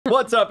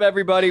What's up,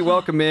 everybody?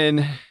 Welcome in.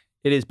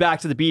 It is Back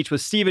to the Beach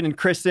with Steven and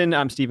Kristin.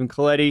 I'm Steven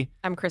Colletti.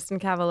 I'm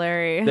Kristin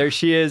Cavallari. There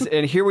she is.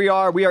 And here we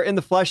are. We are in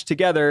the flesh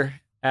together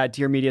at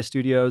Deer Media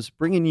Studios,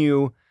 bringing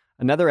you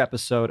another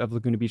episode of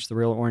Laguna Beach, the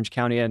real Orange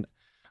County. And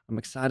I'm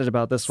excited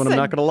about this one. I'm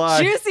not going to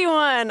lie. Juicy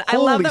one. I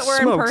love that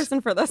we're in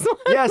person for this one.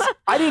 Yes.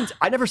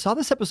 I never saw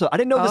this episode. I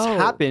didn't know this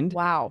happened.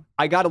 Wow.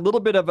 I got a little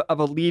bit of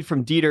a lead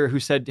from Dieter, who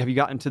said, have you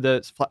gotten to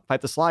the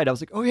Fight the Slide? I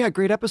was like, oh yeah,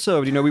 great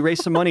episode. You know, we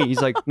raised some money.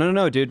 He's like,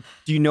 no, dude.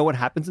 Do you know what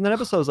happens in that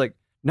episode? I was like,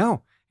 no.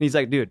 And he's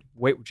like, dude,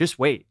 just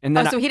wait. And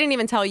then so he didn't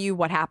even tell you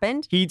what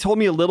happened? He told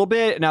me a little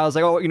bit, and I was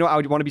like, oh, you know, I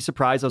would want to be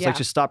surprised. I was like,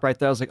 just stop right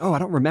there. I was like, oh, I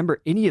don't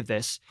remember any of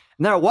this.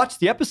 And then I watched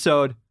the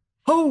episode.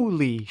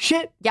 Holy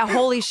shit. Yeah,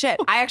 holy shit.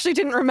 I actually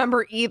didn't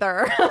remember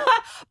either.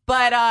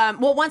 But,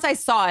 well, once I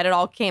saw it, it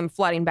all came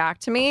flooding back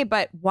to me.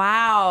 But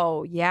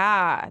wow,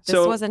 yeah,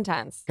 this was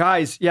intense.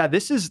 Guys, yeah,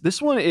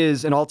 this one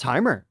is an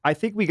all-timer. I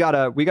think we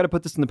gotta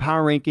put this in the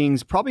power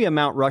rankings, probably a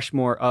Mount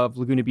Rushmore of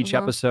Laguna Beach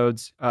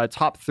episodes,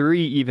 top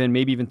 3 even,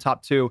 maybe even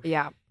top 2.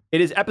 Yeah. It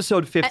is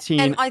episode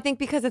 15. And I think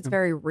because it's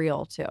very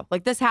real, too.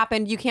 Like, this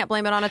happened. You can't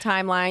blame it on a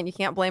timeline. You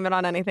can't blame it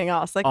on anything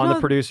else. Like, on the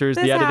producers,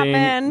 the editing.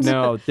 Happened.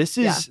 No, this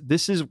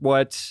is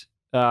what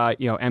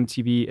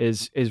MTV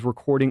is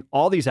recording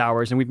all these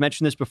hours. And we've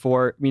mentioned this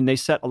before. I mean, they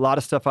set a lot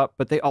of stuff up,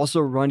 but they also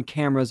run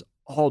cameras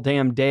all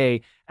damn day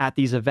at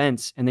these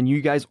events. And then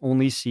you guys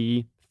only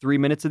see 3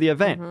 minutes of the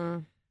event. Mm-hmm.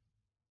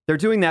 They're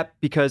doing that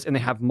because, and they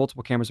have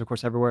multiple cameras, of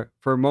course, everywhere.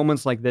 For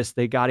moments like this,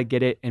 they got to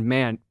get it. And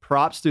man,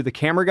 props to the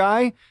camera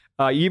guy.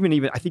 I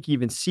think you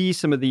even see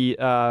some of the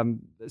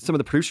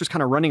producers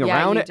kind of running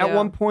around it at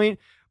one point.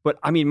 But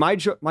I mean, my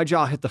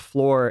jaw hit the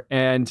floor,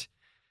 and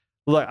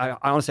look, I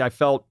honestly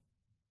felt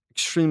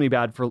extremely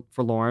bad for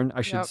Lauren.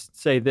 I should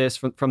say this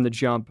from the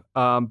jump.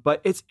 But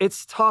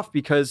it's tough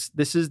because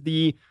this is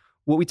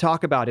what we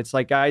talk about. It's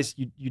like, guys,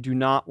 you do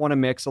not want to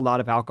mix a lot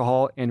of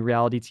alcohol and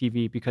reality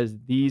TV, because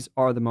these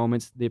are the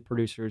moments the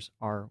producers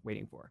are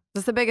waiting for.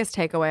 That's the biggest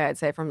takeaway I'd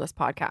say from this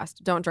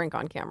podcast. Don't drink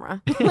on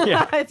camera.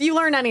 If you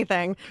learn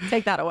anything,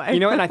 take that away.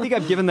 You know, and I think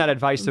I've given that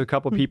advice to a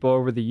couple people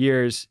over the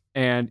years,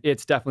 and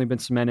it's definitely been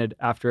cemented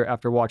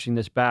after watching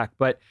this back.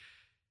 But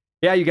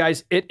yeah, you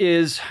guys, it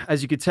is,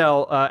 as you could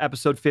tell,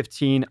 episode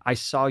 15, I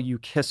Saw You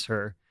Kiss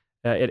Her.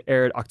 It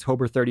aired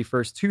October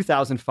 31st,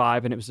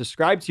 2005, and it was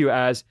described to you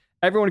as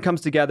everyone comes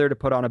together to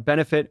put on a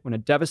benefit when a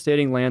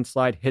devastating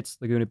landslide hits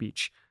Laguna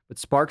Beach. But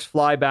sparks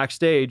fly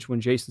backstage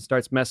when Jason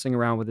starts messing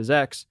around with his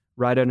ex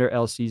right under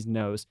LC's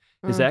nose.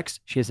 His ex,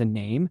 she has a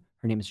name.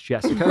 Her name is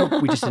Jessica.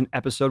 We just did an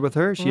episode with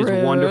her. She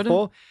is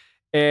wonderful.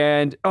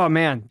 And, oh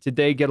man, did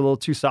they get a little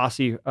too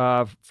saucy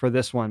for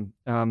this one.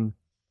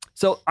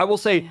 So I will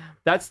say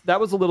that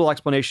was a little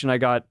explanation I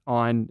got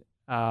on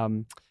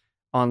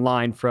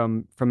online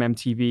from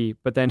MTV.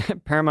 But then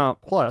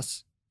Paramount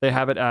Plus, they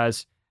have it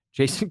as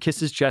Jason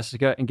kisses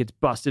Jessica and gets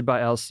busted by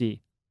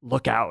LC.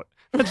 Look out.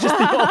 That's just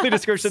the only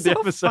description of the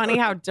episode. So funny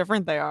how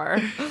different they are.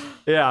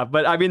 Yeah,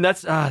 but I mean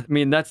that's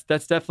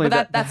definitely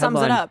that sums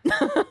it up.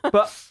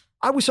 But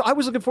I was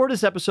looking forward to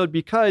this episode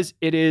because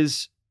it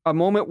is a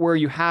moment where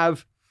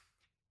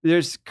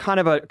there's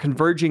kind of a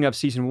converging of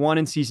season 1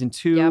 and season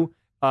 2. Yep.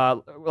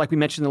 Like we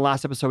mentioned in the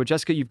last episode with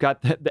Jessica, you've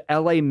got the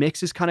LA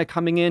mix is kind of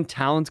coming in.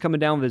 Talon's coming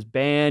down with his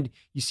band.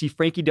 You see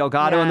Frankie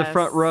Delgado in the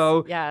front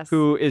row,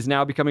 who is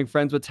now becoming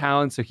friends with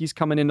Talon. So he's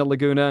coming into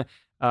Laguna.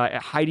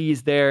 Heidi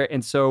is there.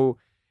 And so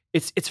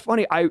it's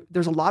funny.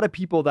 There's a lot of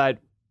people that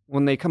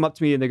when they come up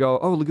to me and they go,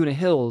 oh, Laguna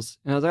Hills.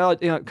 And I was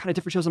like, oh, kind of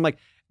different shows. I'm like,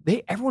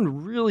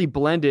 everyone really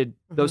blended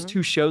those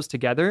two shows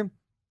together.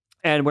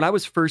 And when I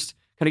was first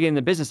kind of getting in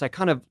the business, I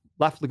kind of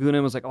left Laguna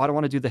and was like, oh, I don't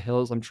want to do the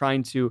Hills. I'm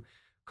trying to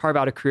carve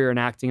out a career in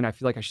acting, and I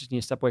feel like I just need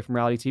to step away from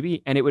reality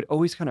TV. And it would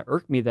always kind of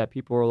irk me that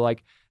people were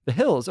like, the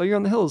Hills, oh, you're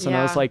on the Hills. And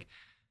I was like,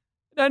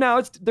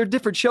 no, they're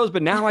different shows.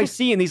 But now I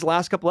see in these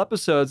last couple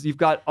episodes, you've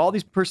got all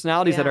these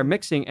personalities that are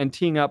mixing and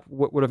teeing up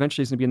what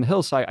eventually is going to be in the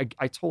Hills. So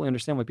I totally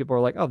understand why people are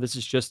like, oh, this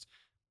is just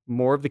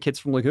more of the kids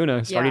from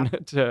Laguna starting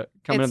to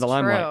come into the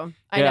limelight.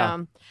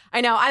 True.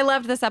 I know. I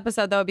loved this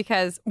episode though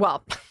because,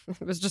 well,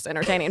 it was just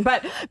entertaining,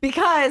 but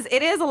because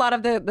it is a lot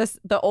of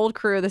the old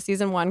crew, the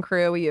season 1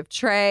 crew. You have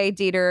Trey,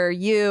 Dieter,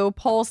 you,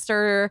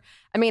 Polster.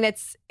 I mean,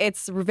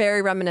 it's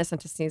very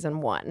reminiscent to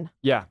season 1.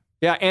 Yeah,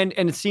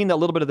 and seeing a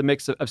little bit of the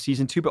mix of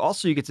season 2, but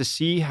also you get to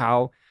see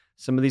how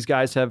some of these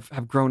guys have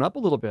grown up a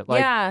little bit.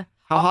 Like,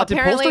 how hot did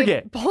Polster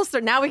get?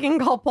 Polster. Now we can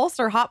call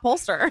Polster Hot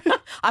Polster.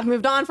 I've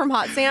moved on from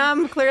Hot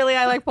Sam. Clearly,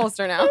 I like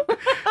Polster now.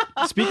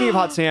 Speaking of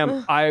Hot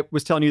Sam, I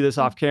was telling you this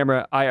off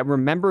camera. I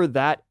remember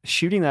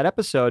shooting that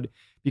episode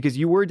because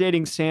you were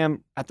dating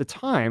Sam at the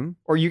time,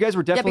 or you guys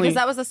were definitely. Yeah, because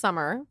that was the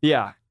summer.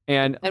 Yeah.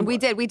 And we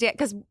did,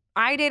 because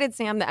I dated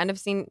Sam the end of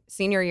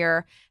senior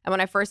year. And when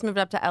I first moved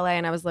up to LA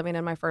and I was living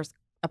in my first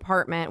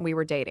apartment, we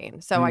were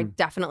dating. So I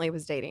definitely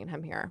was dating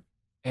him here.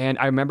 And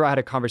I remember I had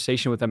a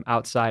conversation with him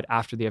outside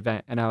after the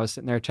event, and I was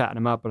sitting there chatting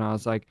him up, and I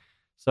was like,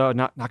 so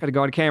not going to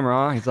go on camera,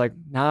 huh? He's like,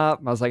 nah.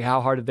 I was like,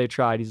 how hard did they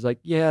try? He's like,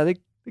 yeah,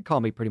 they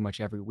call me pretty much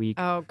every week.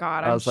 Oh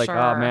God, I was I'm like, sure.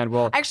 oh man,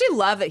 well, I actually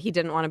love that he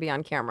didn't want to be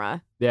on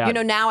camera. yeah. You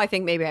know, now I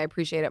think maybe I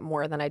appreciate it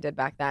more than I did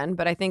back then.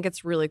 But I think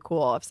it's really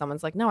cool if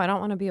someone's like, no, I don't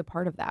want to be a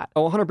part of that.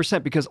 Oh,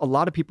 100%, because a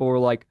lot of people were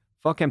like,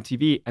 fuck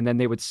MTV, and then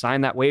they would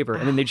sign that waiver,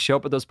 and then they'd show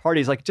up at those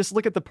parties. Like, just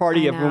look at the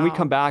party of when we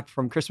come back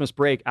from Christmas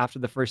break after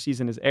the first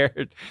season is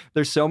aired.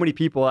 There's so many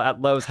people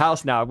at Lowe's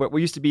house now. But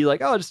we used to be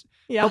like, oh, just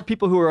help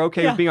people who are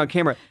okay with being on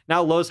camera.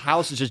 Now Lowe's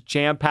house is just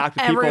jam-packed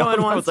with people.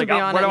 Everyone wants to be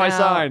on where it do I now,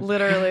 sign?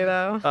 Literally,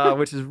 though.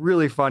 Which is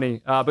really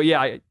funny. But yeah,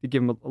 I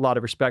give him a lot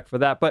of respect for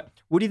that. But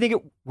what do you think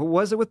what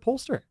was it with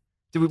Polster?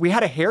 We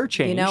had a hair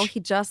change. You know, he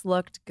just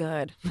looked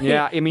good.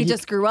 Yeah, I mean, he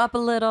just grew up a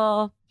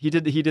little. He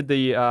did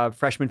the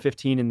freshman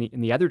 15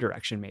 in the other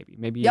direction, maybe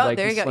he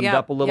slimmed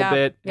up a little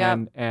bit,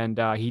 and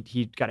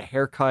he got a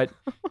haircut.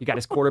 He got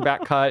his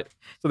quarterback cut.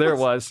 So there it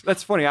was.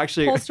 That's funny,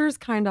 actually. Polster's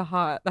kind of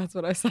hot. That's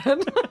what I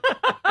said.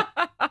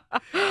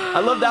 I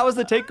love that was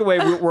the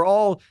takeaway. We're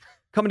all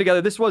coming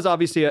together. This was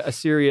obviously a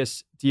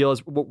serious deal,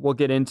 as we'll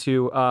get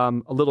into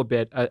a little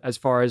bit as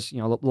far as, you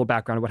know, a little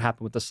background of what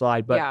happened with the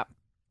slide, but. Yeah.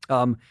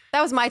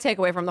 That was my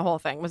takeaway from the whole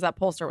thing, was that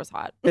Polster was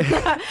hot.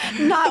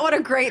 Not what a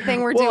great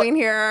thing we're doing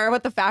here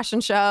with the fashion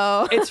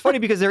show. It's funny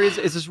because there is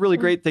this really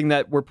great thing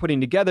that we're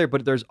putting together,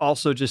 but there's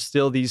also just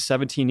still these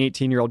 17,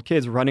 18-year-old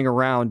kids running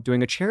around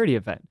doing a charity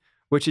event,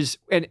 which is,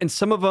 and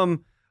some of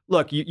them,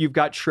 look, you've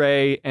got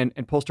Trey and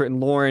Polster and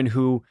Lauren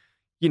who,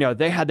 you know,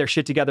 they had their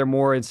shit together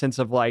more in sense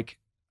of like,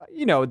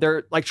 you know,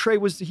 they're like Trey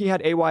he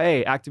had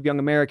AYA, Active Young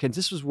Americans.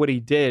 This was what he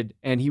did.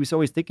 And he was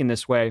always thinking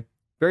this way.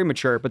 Very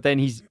mature, but then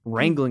he's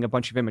wrangling a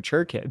bunch of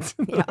immature kids,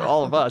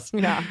 all of us,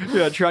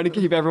 trying to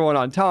keep everyone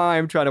on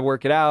time, trying to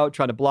work it out,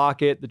 trying to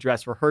block it, the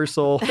dress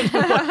rehearsal.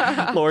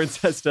 Lauren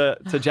says to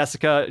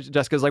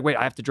Jessica's like, wait,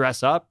 I have to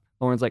dress up?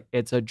 Lauren's like,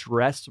 it's a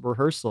dress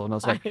rehearsal. And I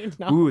was like,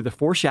 ooh, the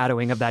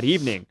foreshadowing of that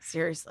evening.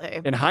 Seriously.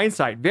 In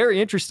hindsight,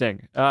 very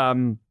interesting.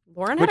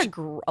 Lauren had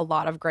a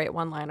lot of great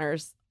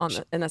one-liners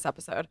in this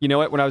episode. You know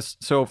what?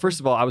 First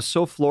of all, I was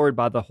so floored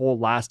by the whole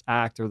last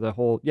act the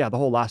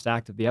whole last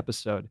act of the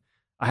episode.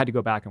 I had to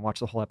go back and watch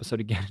the whole episode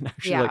again and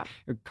actually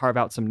carve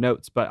out some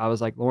notes. But I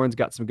was like, Lauren's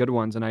got some good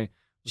ones, and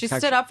she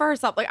stood up for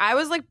herself. Like I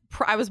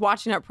was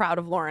watching it proud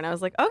of Lauren. I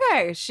was like,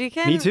 okay, she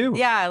can. Me too.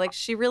 Yeah, like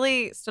she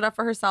really stood up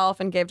for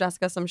herself and gave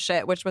Jessica some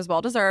shit, which was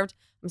well deserved.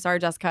 I'm sorry,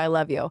 Jessica, I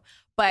love you,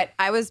 but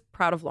I was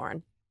proud of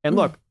Lauren. And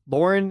look,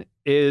 Lauren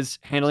is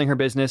handling her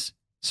business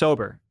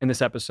sober in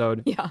this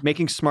episode,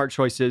 making smart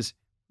choices,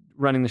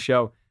 running the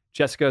show.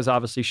 Jessica is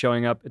obviously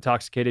showing up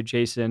intoxicated.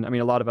 Jason, I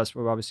mean, a lot of us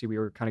we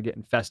were kind of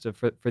getting festive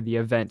for the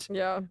event.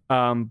 Yeah.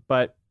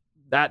 But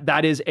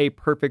that is a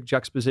perfect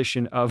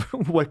juxtaposition of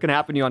what can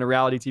happen to you on a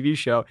reality TV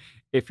show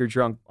if you're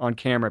drunk on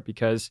camera.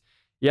 Because,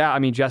 I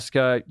mean,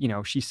 Jessica, you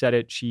know, she said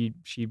it. She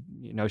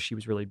you know, she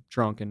was really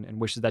drunk and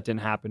wishes that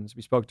didn't happen. As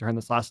we spoke to her in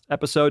this last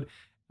episode.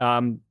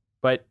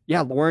 But yeah,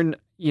 Lauren,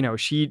 you know,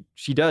 she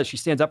does. She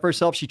stands up for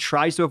herself. She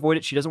tries to avoid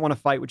it. She doesn't want to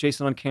fight with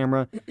Jason on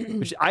camera.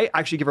 Which I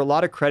actually give her a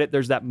lot of credit.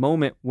 There's that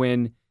moment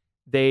when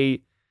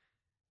we're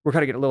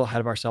kind of getting a little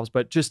ahead of ourselves,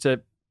 but just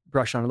to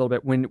brush on a little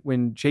bit,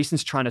 when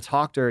Jason's trying to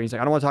talk to her, he's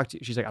like, I don't want to talk to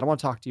you. She's like, I don't want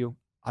to talk to you.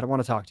 I don't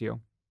want to talk to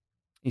you.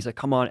 He's like,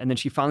 come on. And then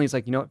she finally is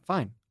like, you know what?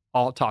 Fine.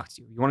 I'll talk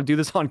to you. You want to do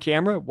this on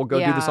camera? We'll go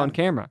do this on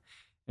camera.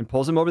 And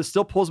pulls him over,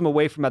 still pulls him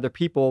away from other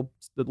people,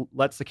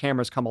 lets the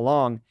cameras come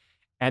along,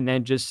 and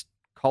then just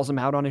calls him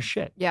out on his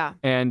shit. Yeah.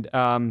 And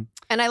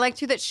I like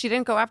too that she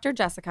didn't go after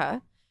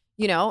Jessica.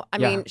 You know, I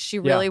mean, she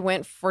really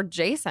went for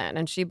Jason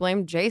and she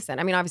blamed Jason.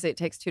 I mean, obviously it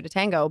takes two to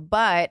tango,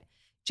 but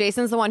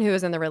Jason's the one who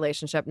is in the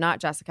relationship,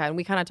 not Jessica. And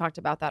we kind of talked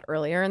about that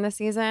earlier in the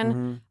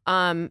season.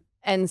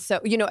 And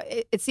so, you know,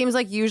 it seems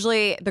like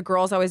usually the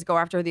girls always go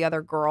after the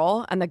other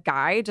girl and the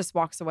guy just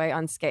walks away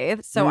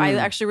unscathed. So I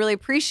actually really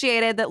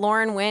appreciated that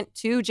Lauren went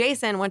to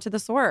Jason, went to the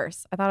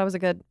source. I thought it was a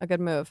good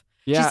move.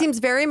 Yeah. She seems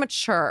very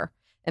mature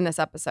in this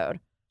episode.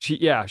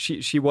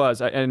 She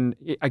was. And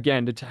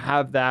again, to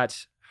have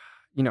that,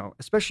 you know,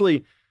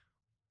 especially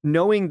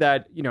knowing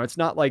that, you know, it's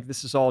not like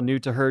this is all new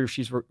to her.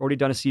 She's already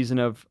done a season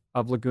of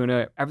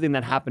Laguna, everything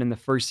that happened in the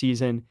first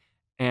season.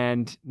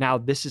 And now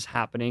this is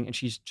happening. And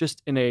she's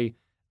just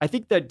I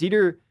think that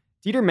Dieter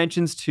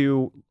mentions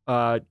to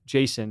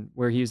Jason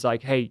where he's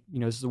like, hey, you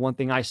know, this is the one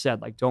thing I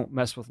said, like, don't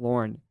mess with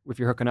Lauren if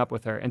you're hooking up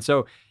with her. And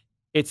so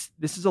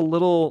this is a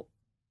little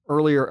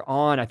earlier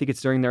on. I think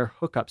it's during their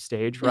hookup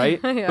stage, right?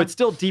 But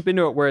still deep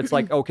into it where it's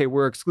like, okay,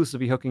 we're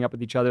exclusively hooking up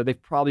with each other.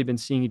 They've probably been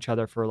seeing each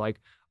other for like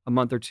a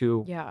month or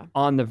two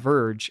on the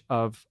verge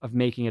of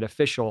making it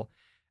official.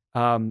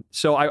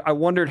 So I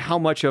wondered how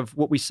much of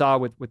what we saw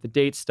with the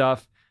date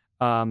stuff,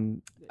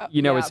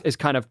 is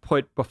kind of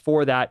put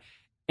before that.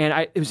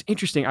 And it was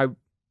interesting. I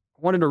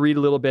wanted to read a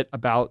little bit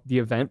about the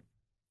event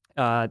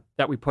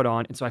that we put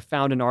on. And so I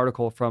found an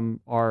article from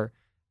our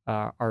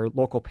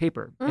local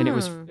paper, and it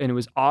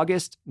was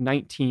August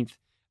 19th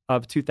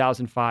of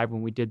 2005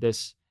 when we did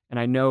this. And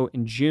I know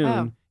in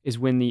June is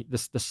when the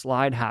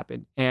slide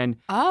happened. And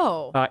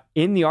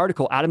in the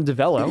article, Adam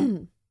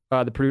DeVello, one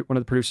of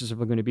the producers of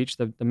Laguna Beach,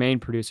 the main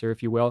producer,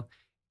 if you will,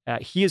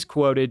 he is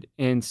quoted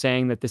in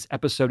saying that this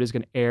episode is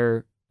going to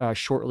air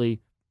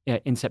shortly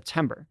in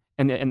September.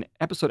 And the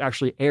episode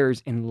actually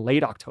airs in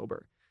late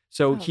October.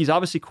 So he's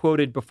obviously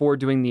quoted before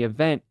doing the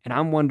event. And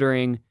I'm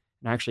wondering,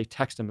 and I actually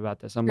text him about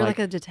this. You're like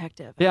a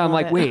detective. Yeah, I'm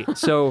like, wait,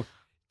 so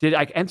did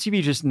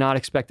MTV just not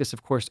expect this?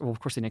 Of course, well, of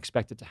course they didn't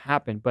expect it to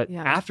happen. But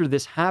after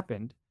this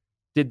happened,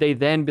 did they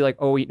then be like,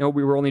 oh, you know,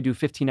 we were only do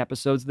 15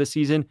 episodes this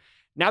season.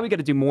 Now we got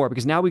to do more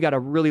because now we got to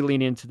really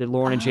lean into the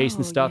Lauren and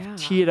Jason stuff,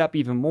 tee it up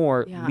even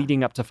more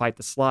leading up to Fight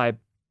the Slide.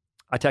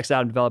 I texted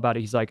Adam Devell about it.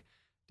 He's like,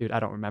 dude, I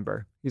don't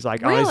remember. He's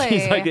like, really? Honestly,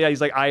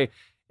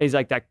 he's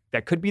like,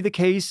 that could be the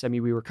case. I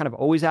mean, we were kind of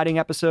always adding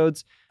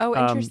episodes. Oh,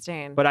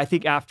 interesting. But I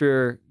think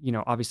after, you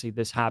know, obviously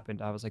this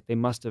happened, I was like, they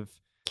must have.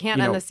 Can't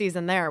end the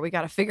season there. We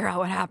got to figure out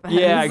what happens.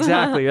 Yeah,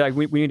 exactly. Like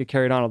we need to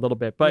carry it on a little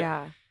bit.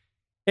 But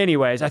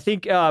anyways, I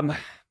think,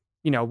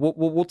 you know,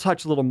 we'll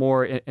touch a little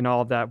more in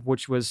all of that,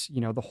 which was,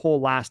 you know, the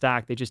whole last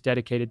act they just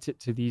dedicated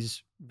to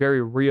these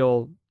very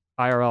real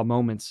IRL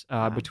moments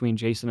between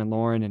Jason and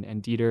Lauren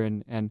and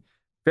Dieter and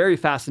very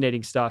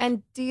fascinating stuff.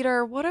 And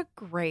Dieter, what a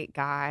great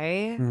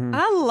guy. Mm-hmm.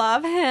 I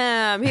love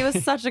him. He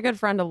was such a good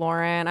friend to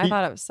Lauren. I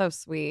thought it was so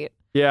sweet.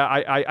 Yeah,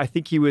 I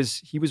think he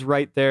was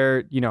right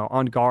there, you know,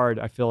 on guard,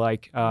 I feel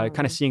like,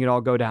 kind of seeing it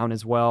all go down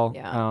as well.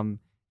 Yeah.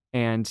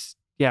 And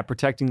yeah,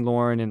 protecting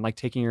Lauren and like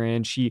taking her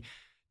in. She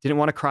didn't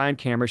want to cry on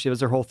camera. She was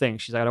her whole thing.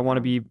 She's like, I don't want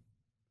to be,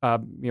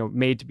 you know,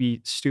 made to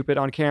be stupid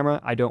on camera.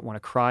 I don't want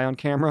to cry on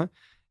camera.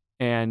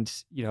 And,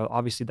 you know,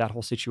 obviously that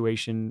whole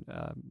situation,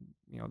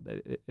 you know,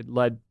 it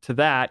led to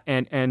that.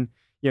 And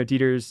you know,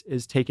 Dieter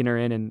is taking her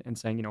in and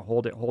saying, you know,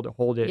 hold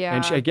it. Yeah.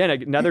 And she, again,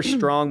 another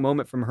strong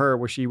moment from her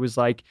where she was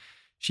like,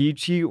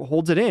 she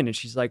holds it in and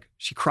she's like,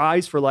 she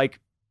cries for like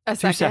a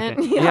 2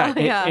 second. seconds.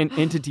 And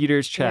into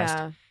Dieter's chest.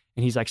 Yeah.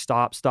 And he's like,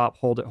 stop,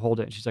 hold it.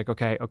 And she's like,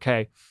 okay.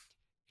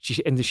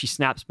 And then she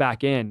snaps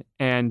back in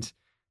and,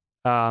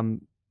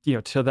 you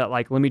know, to that,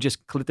 like, let me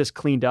just get this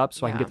cleaned up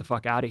so I can get the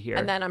fuck out of here.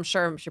 And then I'm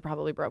sure she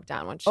probably broke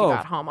down when she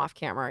got home off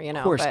camera, you know.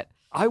 Of course. But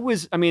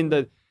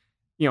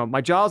You know,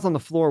 my jaw's on the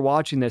floor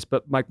watching this,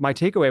 but my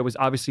takeaway was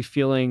obviously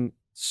feeling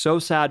so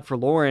sad for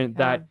Lauren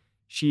that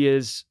she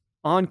is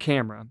on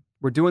camera.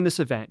 We're doing this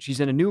event. She's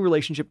in a new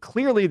relationship.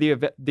 Clearly,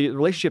 the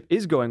relationship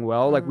is going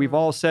well. Like we've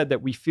all said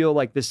that we feel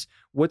like this,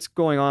 what's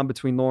going on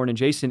between Lauren and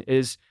Jason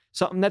is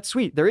something that's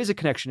sweet. There is a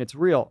connection. It's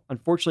real.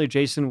 Unfortunately,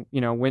 Jason, you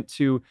know, went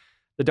to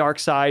the dark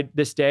side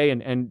this day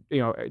and you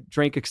know,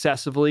 drank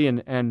excessively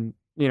and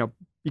you know,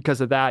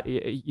 because of that,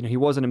 you know, he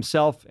wasn't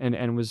himself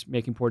and was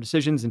making poor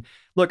decisions. And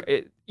look,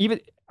 I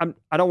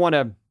don't want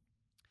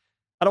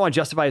to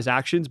justify his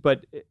actions,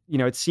 but you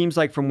know, it seems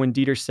like from when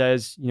Dieter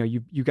says, you know,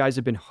 you guys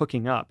have been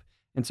hooking up.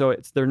 And so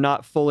they're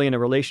not fully in a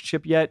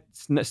relationship yet.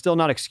 It's still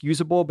not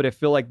excusable, but I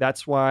feel like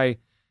that's why,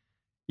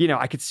 you know,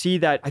 I could see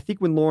that. I think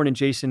when Lauren and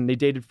Jason, they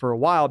dated for a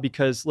while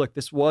because look,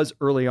 this was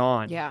early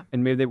on. Yeah.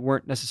 And maybe they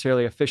weren't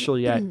necessarily official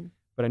yet,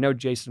 but I know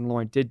Jason and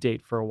Lauren did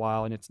date for a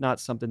while and it's not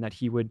something that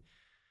he would,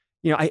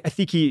 you know, I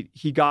think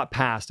he got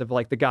past of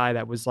like the guy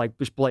that was like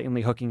just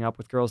blatantly hooking up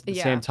with girls at the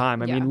same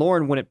time. I mean,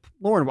 Lauren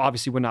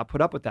obviously would not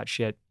put up with that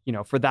shit, you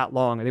know, for that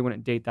long. They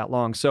wouldn't date that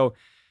long. So,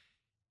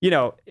 you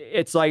know,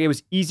 it's like it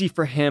was easy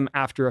for him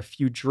after a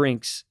few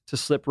drinks to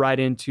slip right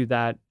into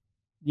that,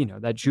 you know,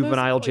 that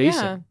juvenile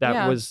Jason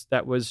that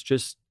was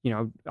just, you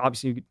know,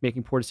 obviously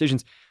making poor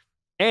decisions.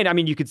 And I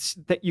mean, you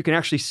can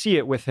actually see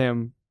it with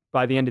him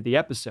by the end of the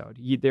episode.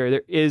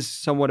 There is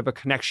somewhat of a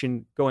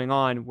connection going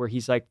on where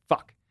he's like,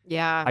 fuck.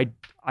 Yeah.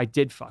 I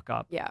did fuck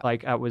up. Yeah.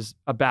 Like that was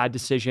a bad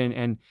decision.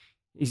 And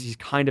he's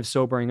kind of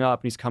sobering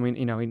up and he's coming,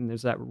 you know, and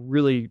there's that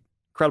really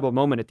incredible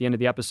moment at the end of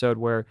the episode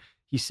where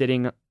he's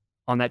sitting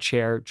on that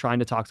chair trying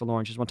to talk to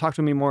Lauren. She doesn't want to talk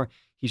to him anymore.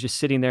 He's just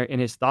sitting there in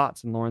his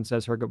thoughts and Lauren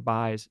says her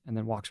goodbyes and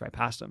then walks right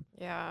past him.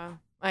 Yeah,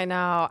 I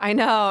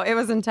know. It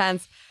was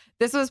intense.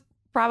 This was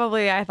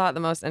probably, I thought, the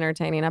most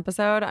entertaining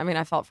episode. I mean,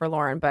 I felt for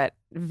Lauren, but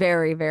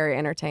very, very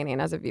entertaining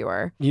as a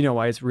viewer. You know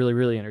why it's really,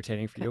 really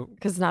entertaining for you?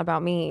 Because it's not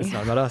about me. It's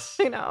not about us.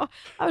 I know.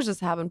 I was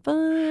just having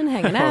fun,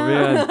 hanging out.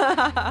 Man.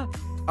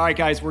 All right,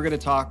 guys, we're going to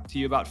talk to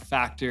you about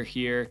Factor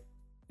here.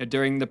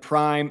 During the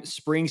prime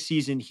spring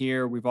season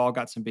here, we've all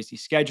got some busy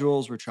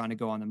schedules. We're trying to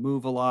go on the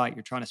move a lot.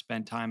 You're trying to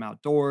spend time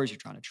outdoors. You're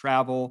trying to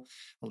travel.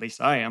 At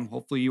least I am.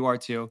 Hopefully you are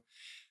too.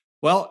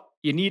 Well,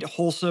 you need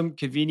wholesome,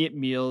 convenient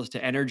meals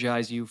to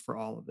energize you for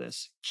all of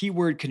this.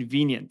 Keyword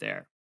convenient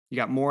there. You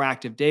got more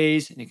active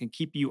days and it can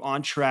keep you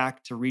on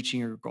track to reaching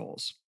your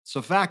goals.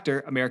 So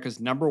Factor, America's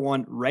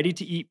 #1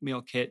 ready-to-eat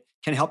meal kit,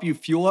 can help you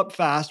fuel up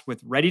fast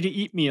with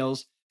ready-to-eat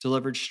meals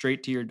delivered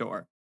straight to your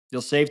door.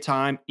 You'll save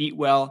time, eat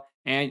well,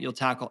 and you'll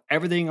tackle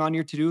everything on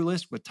your to-do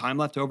list with time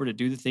left over to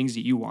do the things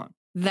that you want.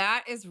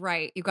 That is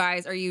right. You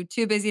guys, are you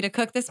too busy to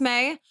cook this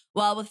May?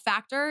 Well, with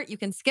Factor, you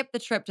can skip the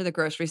trip to the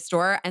grocery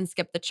store and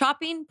skip the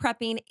chopping,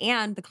 prepping,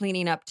 and the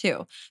cleaning up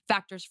too.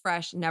 Factor's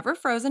fresh, never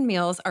frozen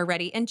meals are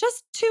ready in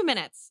just 2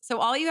 minutes. So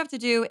all you have to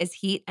do is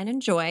heat and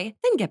enjoy,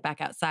 then get back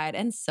outside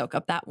and soak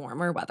up that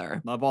warmer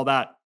weather. Love all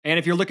that. And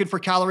if you're looking for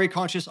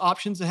calorie-conscious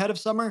options ahead of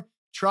summer,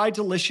 try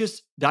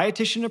delicious,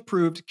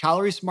 dietitian-approved,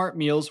 calorie-smart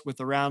meals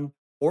with around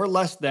or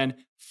less than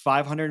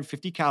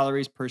 550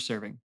 calories per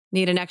serving.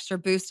 Need an extra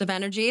boost of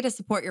energy to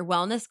support your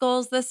wellness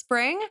goals this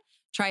spring?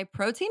 Try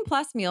Protein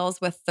Plus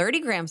meals with 30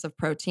 grams of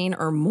protein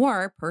or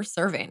more per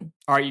serving.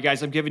 All right, you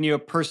guys, I'm giving you a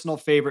personal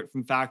favorite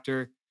from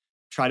Factor.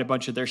 Tried a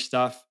bunch of their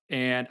stuff,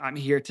 and I'm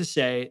here to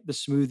say the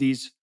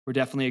smoothies were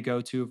definitely a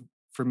go-to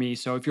for me.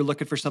 So if you're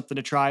looking for something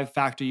to try,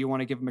 Factor, you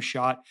want to give them a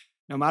shot.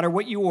 No matter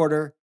what you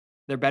order,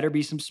 there better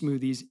be some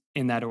smoothies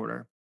in that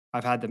order.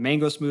 I've had the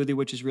mango smoothie,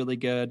 which is really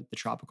good. The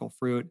tropical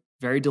fruit,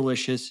 very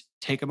delicious.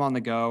 Take them on the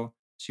go.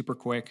 Super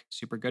quick,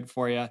 super good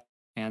for you,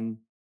 and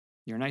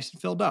you're nice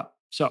and filled up.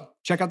 So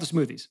check out the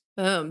smoothies.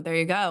 Boom, there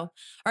you go. All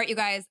right, you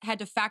guys, head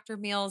to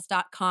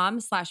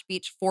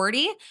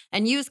factormeals.com/beach40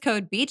 and use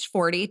code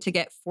beach40 to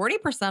get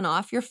 40%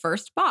 off your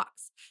first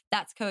box.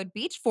 That's code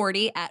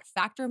beach40 at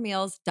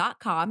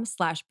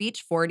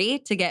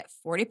factormeals.com/beach40 to get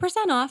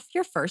 40% off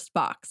your first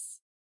box.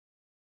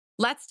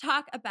 Let's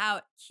talk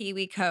about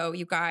KiwiCo,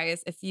 you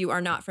guys. If you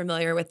are not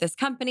familiar with this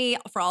company,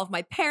 for all of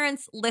my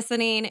parents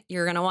listening,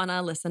 you're going to want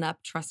to listen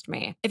up. Trust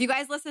me. If you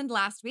guys listened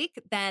last week,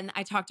 then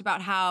I talked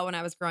about how when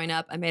I was growing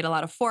up, I made a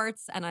lot of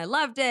forts and I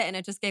loved it. And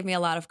it just gave me a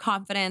lot of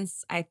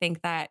confidence. I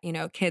think that, you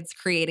know, kids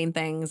creating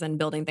things and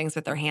building things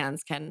with their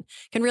hands can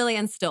really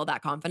instill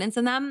that confidence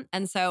in them.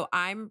 And so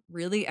I'm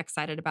really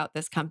excited about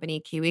this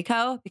company,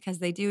 KiwiCo, because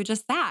they do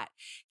just that.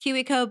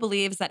 KiwiCo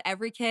believes that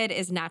every kid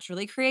is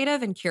naturally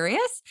creative and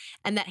curious,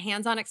 and that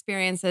hands-on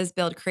experiences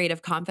build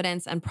creative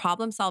confidence and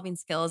problem-solving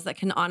skills that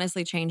can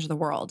honestly change the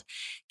world.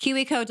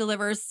 KiwiCo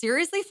delivers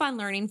seriously fun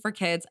learning for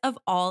kids of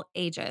all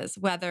ages,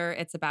 whether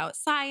it's about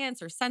science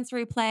or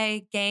sensory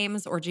play,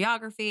 games, or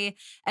geography.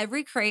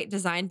 Every crate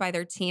designed by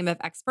their team of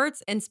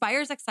experts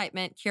inspires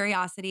excitement,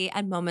 curiosity,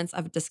 and moments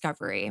of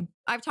discovery.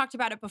 I've talked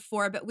about it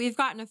before, but we've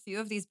gotten a few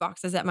of these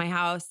boxes at my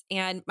house,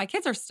 and my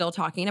kids are still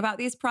talking about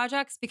these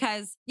projects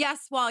because,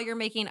 yes, while you're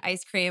making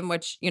ice cream,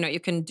 which, you know, you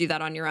can do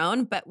that on your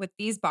own, but with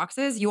these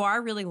boxes, you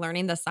are really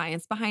learning the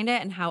science behind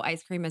it and how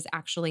ice cream is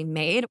actually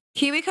made.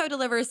 KiwiCo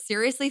delivers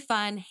seriously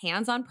fun,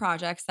 hands-on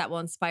projects that will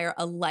inspire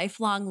a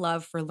lifelong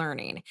love for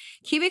learning.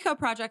 KiwiCo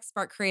projects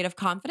spark creative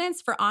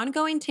confidence for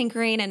ongoing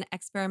tinkering and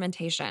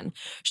experimentation.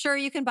 Sure,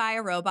 you can buy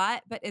a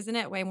robot, but isn't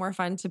it way more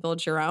fun to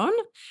build your own?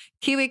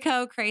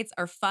 KiwiCo crates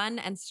are fun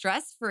and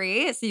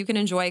stress-free, so you can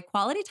enjoy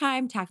quality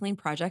time tackling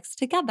projects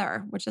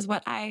together, which is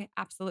what I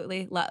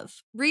absolutely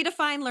love.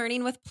 Redefine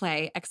learning with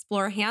play.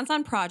 Explore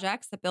hands-on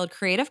projects that build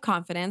creative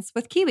confidence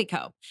with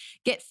KiwiCo.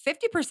 Get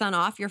 50%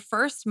 off your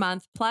first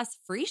month plus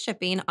free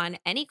shipping on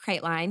any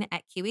crate line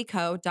at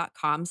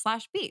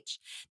kiwico.com/beach.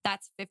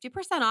 That's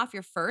 50% off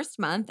your first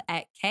month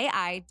at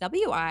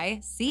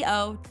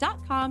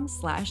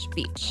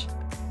kiwico.com/beach.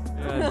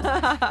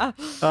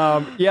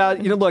 Yeah,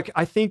 you know, look,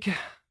 I think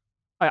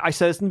I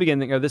said this in the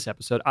beginning of this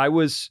episode. I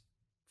was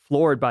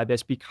floored by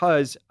this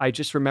because I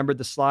just remembered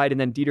the slide, and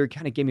then Dieter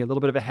kind of gave me a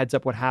little bit of a heads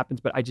up what happens,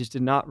 but I just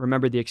did not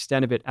remember the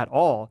extent of it at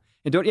all.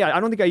 And I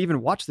don't think I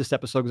even watched this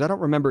episode because I don't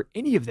remember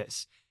any of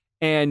this.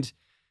 And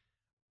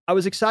I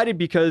was excited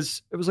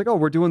because it was like, oh,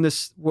 we're doing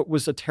this, what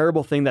was a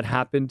terrible thing that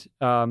happened.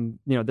 You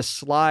know, the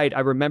slide, I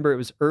remember it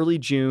was early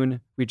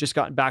June. We'd just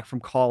gotten back from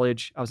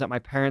college. I was at my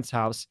parents'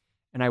 house,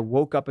 and I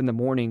woke up in the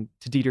morning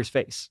to Dieter's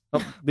face.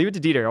 Oh, leave it to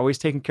Dieter, always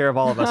taking care of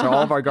all of us, all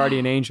of our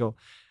guardian angel.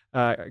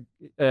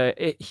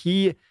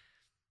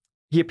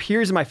 He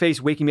appears in my face,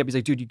 waking me up. He's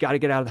like, dude, you got to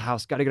get out of the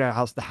house. Got to get out of the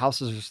house. The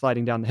houses are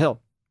sliding down the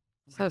hill.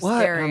 So what?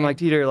 scary. And I'm like,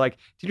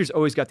 Dieter's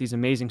always got these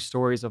amazing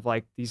stories of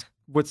like these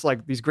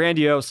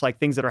grandiose like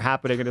things that are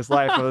happening in his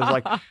life. I'm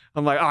like,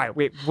 all right,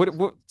 wait,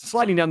 what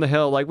sliding down the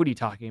hill? Like, what are you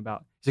talking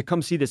about? He said,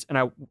 come see this. And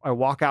I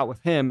walk out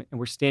with him, and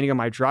we're standing on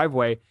my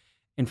driveway,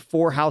 and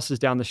 4 houses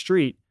down the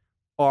street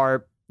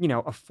are, you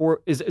know, a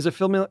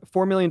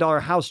 $4 million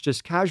house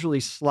just casually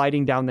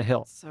sliding down the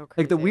hill. So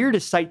crazy. Like the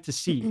weirdest sight to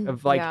see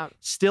of like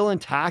still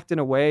intact in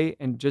a way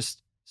and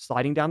just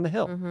sliding down the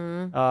hill.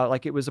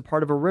 Like it was a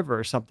part of a river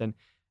or something.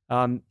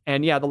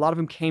 And yeah, a lot of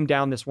them came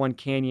down this one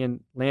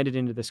canyon, landed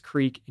into this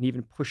creek, and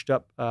even pushed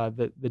up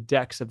the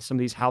decks of some of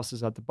these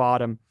houses at the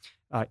bottom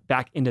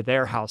back into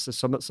their houses.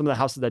 Some of the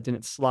houses that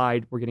didn't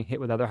slide were getting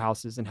hit with other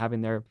houses and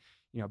having their,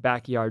 you know,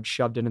 backyard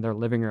shoved into their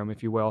living room,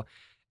 if you will.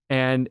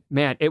 And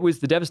man,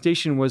 the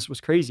devastation was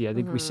crazy. I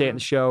think we say it in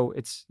the show.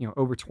 It's, you know,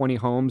 over 20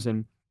 homes,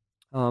 and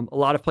a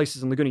lot of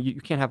places in Laguna, you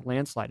can't have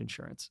landslide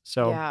insurance.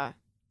 So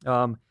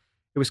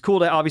it was cool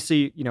to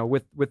obviously, you know,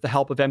 with the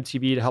help of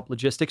MTV to help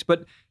logistics,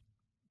 but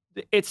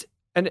it's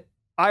an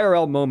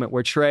IRL moment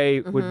where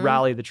Trey would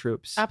rally the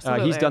troops.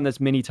 Absolutely. He's done this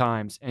many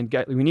times, and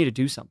we need to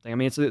do something. I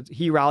mean,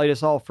 he rallied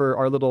us all for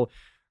our little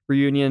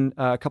reunion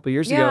a couple of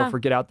years ago for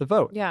Get Out the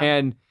Vote. Yeah.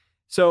 And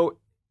so,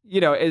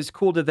 you know, it's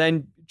cool to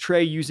then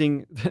Trey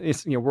using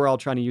this, you know, we're all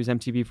trying to use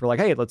MTV for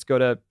like, hey, let's go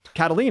to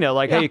Catalina.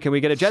 Like, hey, can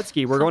we get a jet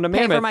ski? We're going to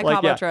Mammoth. Pay for my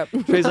Cabo trip.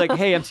 Trey's like,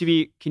 hey,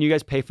 MTV, can you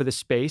guys pay for the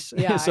space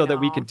so that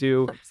we could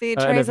do See,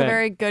 Trey's a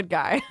very good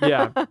guy.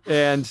 Yeah.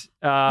 And,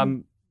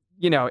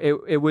 you know,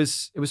 it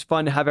was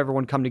fun to have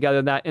everyone come together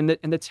in that,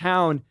 in the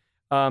town,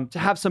 to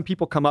have some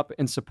people come up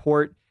and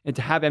support, and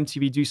to have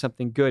MTV do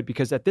something good,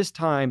 because at this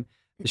time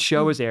the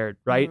show is aired,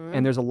 right?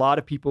 And there's a lot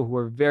of people who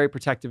are very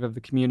protective of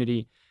the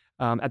community.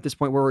 at this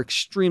point where we're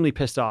extremely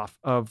pissed off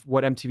of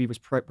what MTV was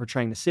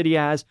portraying the city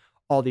as,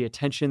 all the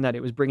attention that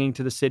it was bringing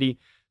to the city.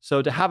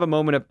 So to have a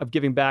moment of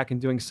giving back and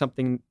doing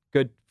something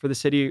good for the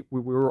city, we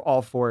were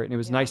all for it. And it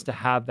was nice to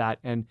have that.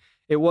 And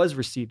it was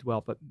received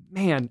well. But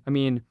man, I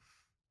mean,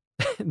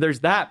 there's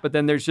that. But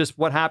then there's just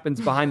what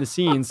happens behind the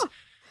scenes.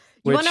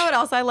 You want to know what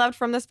else I loved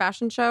from this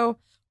fashion show?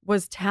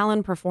 Was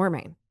Talon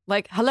performing.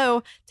 Like,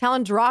 hello,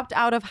 Talon dropped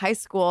out of high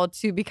school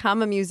to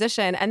become a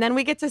musician, and then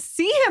we get to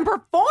see him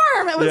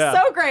perform. It was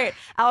so great.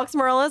 Alex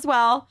Merle as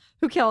well,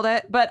 who killed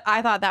it. But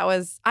I thought that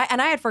was, I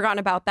had forgotten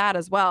about that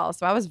as well.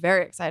 So I was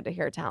very excited to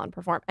hear Talon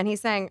perform. And he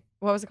sang,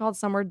 what was it called?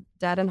 Somewhere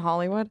Dead in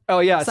Hollywood? Oh,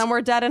 yeah.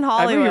 Somewhere Dead in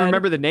Hollywood. I don't even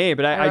remember the name,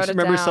 but I just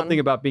remember something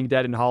about being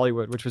dead in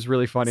Hollywood, which was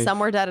really funny.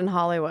 Somewhere Dead in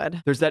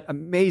Hollywood. There's that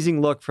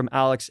amazing look from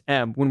Alex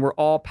M. when we're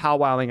all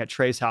powwowing at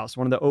Trey's house.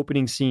 One of the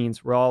opening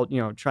scenes, we're all,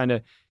 trying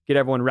to get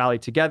everyone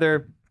rallied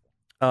together.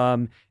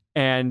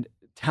 And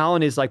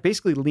Talon is like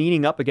basically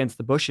leaning up against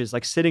the bushes,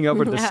 like sitting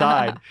over to the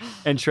side.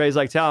 And Trey's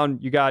like, Talon,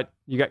 you got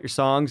your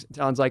songs? And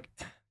Talon's like,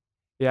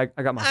 yeah,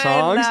 I got my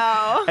songs.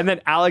 And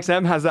then Alex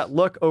M has that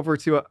look over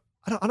to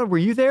I don't know, were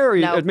you there? Or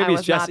no, maybe I was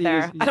it's Jesse. Not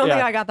there. I don't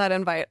think I got that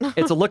invite.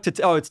 It's a look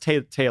to, it's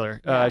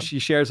Taylor. She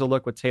shares a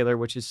look with Taylor,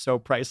 which is so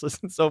priceless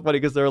and so funny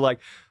because they're like,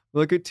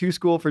 look at too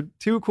cool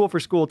for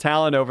school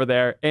talent over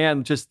there.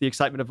 And just the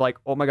excitement of like,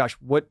 oh my gosh,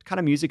 what kind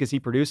of music is he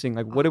producing?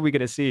 Like, what are we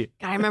going to see?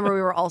 I remember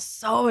we were all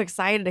so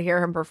excited to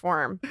hear him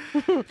perform.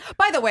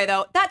 By the way,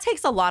 though, that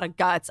takes a lot of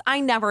guts.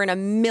 I never in a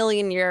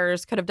million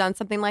years could have done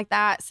something like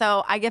that.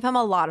 So I give him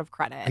a lot of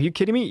credit. Are you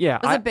kidding me? Yeah.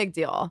 It was a big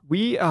deal.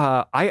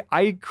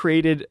 I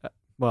created,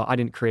 well, I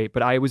didn't create,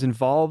 but I was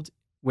involved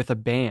with a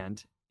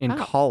band in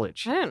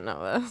college. I didn't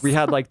know this. We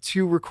had like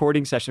 2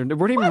 recording sessions. They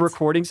weren't even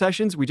recording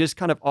sessions. We just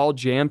kind of all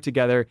jammed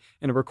together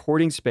in a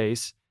recording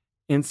space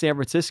in San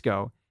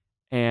Francisco.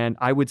 And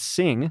I would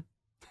sing.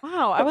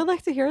 Wow, I would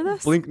like to hear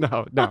this.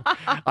 No.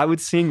 I would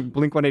sing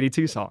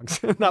Blink-182 songs.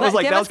 That was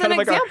kind of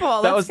like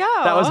that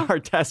was our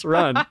test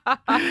run.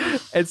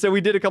 And so we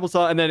did a couple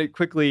songs and then it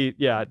quickly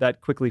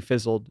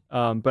fizzled.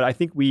 But I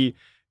think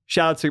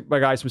shout out to my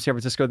guys from San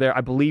Francisco there. I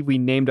believe we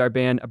named our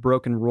band A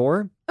Broken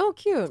Roar. Oh,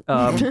 cute.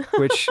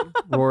 Which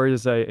roar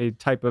is a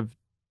type of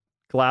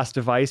glass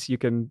device you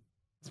can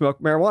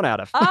smoke marijuana out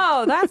of.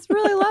 Oh, that's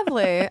really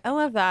lovely. I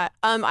love that.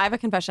 I have a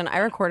confession. I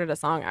recorded a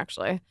song,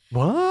 actually.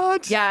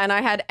 What? Yeah, and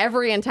I had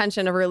every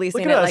intention of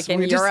releasing it like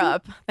in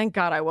Europe. Thank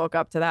God I woke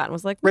up to that and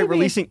was like, maybe. Wait,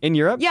 releasing in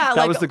Europe? Yeah,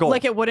 that was the goal.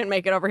 Like it wouldn't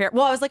make it over here.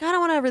 Well, I was like, I don't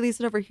want to release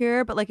it over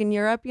here, but like in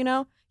Europe,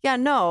 Yeah,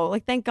 no.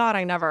 Like, thank God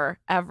I never,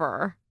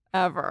 ever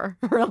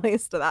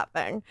released that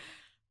thing.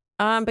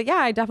 But yeah,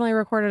 I definitely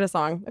recorded a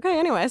song. Okay,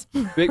 anyways.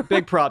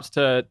 Big props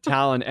to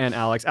Talon and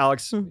Alex.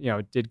 Alex,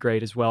 did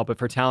great as well. But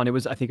for Talon, it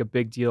was, I think, a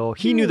big deal.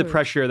 He knew the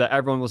pressure that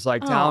everyone was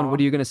like, Talon, what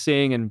are you going to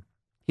sing? And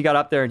he got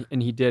up there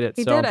and he did it.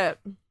 He did it.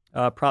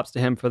 Props to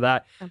him for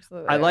that.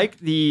 Absolutely. I like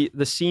the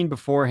scene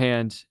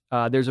beforehand.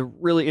 There's a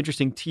really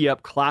interesting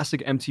tee-up,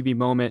 classic MTV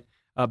moment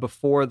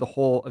before the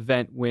whole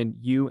event when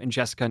you and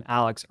Jessica and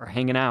Alex are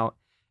hanging out.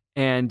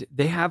 And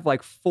they have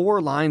like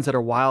 4 lines that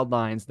are wild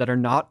lines that are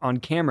not on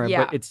camera,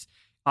 but it's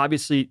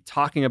obviously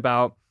talking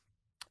about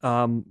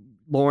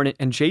Lauren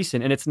and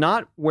Jason. And it's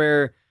not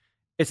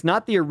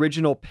the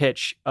original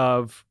pitch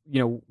of,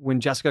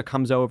 when Jessica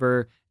comes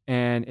over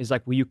and is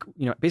like, will you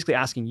basically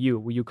asking you,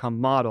 will you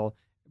come model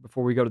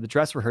before we go to the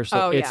dress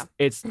rehearsal?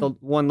 It's the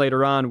one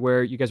later on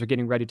where you guys are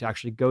getting ready to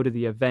actually go to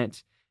the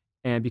event.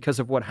 And because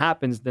of what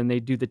happens, then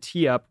they do the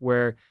tee up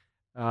where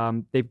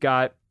they've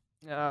got,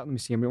 let me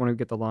see. I want to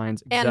get the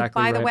lines exactly. And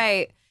by the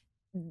way,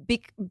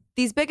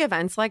 these big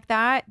events like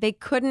that, they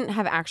couldn't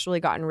have actually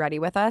gotten ready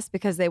with us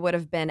because they would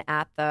have been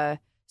at the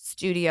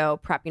studio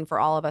prepping for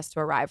all of us to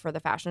arrive for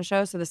the fashion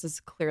show. So this is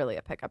clearly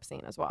a pickup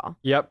scene as well.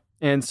 Yep.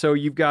 And so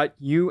you've got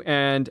you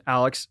and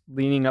Alex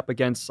leaning up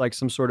against like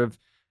some sort of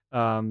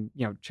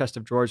chest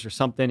of drawers or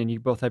something, and you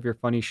both have your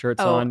funny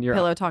shirts on. Your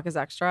Pillow Talk is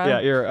extra.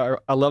 Yeah,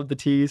 I love the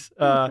tees.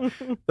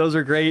 Those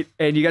are great.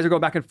 And you guys are going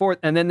back and forth.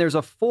 And then there's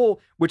a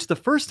which the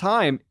first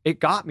time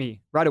it got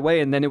me right away.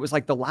 And then it was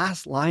like the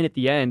last line at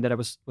the end that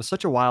was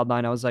such a wild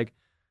line. I was like,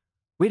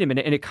 wait a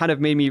minute. And it kind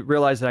of made me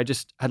realize that I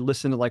just had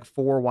listened to like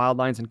 4 wild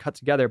lines and cut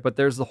together. But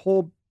there's the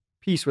whole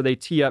piece where they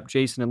tee up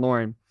Jason and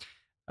Lauren.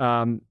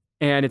 And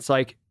it's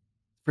like,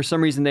 for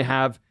some reason they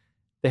have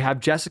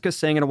Jessica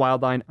saying in a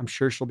wild line, I'm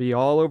sure she'll be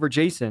all over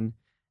Jason.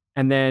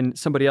 And then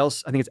somebody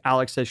else, I think it's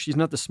Alex, says she's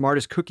not the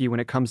smartest cookie when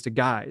it comes to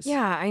guys.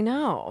 Yeah, I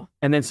know.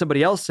 And then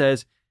somebody else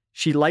says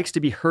she likes to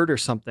be hurt or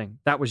something.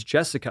 That was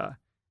Jessica.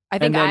 I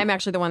think I'm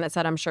actually the one that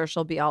said I'm sure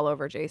she'll be all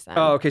over Jason.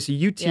 Oh, okay. So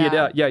you tee it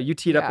up. Yeah, you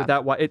teed up with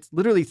that. It's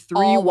literally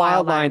 3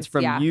 wild lines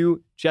from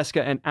you,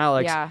 Jessica, and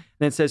Alex. Yeah. And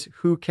then it says,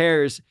 who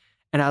cares?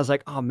 And I was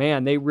like, oh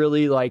man, they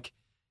really like.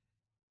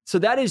 So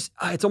that is,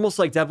 it's almost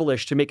like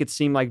devilish to make it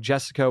seem like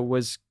Jessica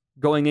was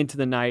going into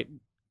the night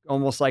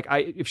almost like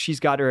if she's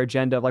got her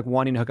agenda of like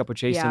wanting to hook up with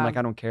Jason, like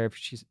I don't care if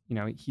she's,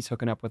 he's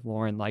hooking up with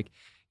Lauren, like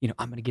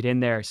I'm going to get in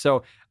there.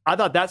 So I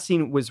thought that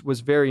scene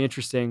was very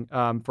interesting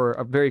for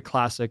a very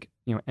classic,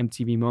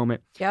 MTV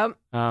moment. Yep.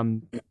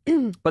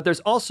 But there's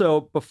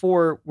also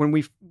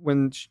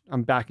when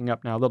I'm backing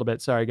up now a little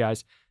bit, sorry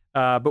guys.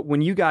 But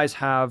when you guys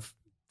have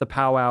the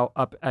powwow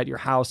up at your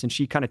house and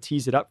she kind of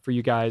tees it up for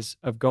you guys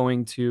of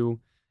going to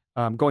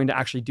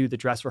actually do the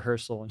dress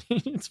rehearsal. And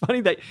it's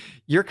funny that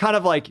you're kind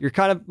of like,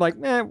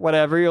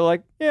 whatever. You're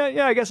like,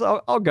 yeah, I guess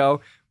I'll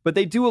go. But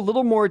they do a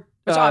little more.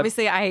 Which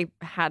obviously I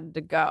had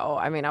to go.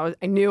 I mean, I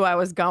knew I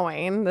was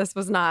going. This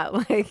was not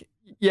like.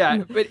 Yeah,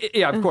 but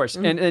yeah, of course.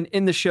 And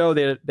in the show,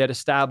 they had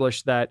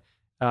established that.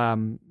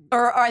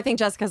 Or I think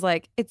Jessica's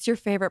like, it's your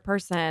favorite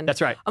person. That's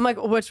right. I'm like,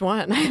 which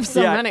one? I have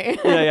so many.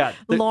 Yeah.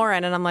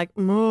 Lauren. And I'm like,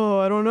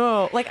 I don't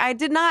know. Like, I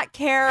did not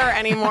care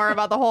anymore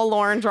about the whole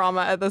Lauren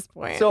drama at this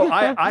point. So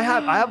I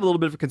have a little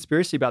bit of a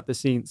conspiracy about this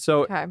scene.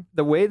 So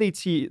the way they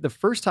the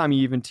first time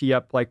you even tee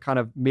up, like kind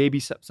of maybe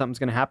something's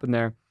going to happen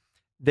there,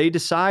 they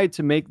decide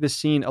to make this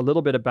scene a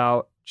little bit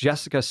about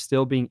Jessica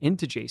still being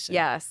into Jason.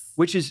 Yes.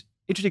 Which is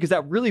interesting because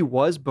that really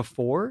was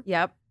before.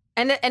 Yep.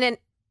 And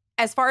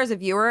as far as a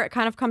viewer, it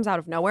kind of comes out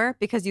of nowhere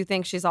because you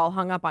think she's all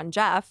hung up on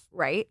Jeff,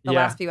 right? The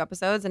last few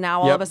episodes. And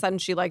now all of a sudden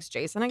she likes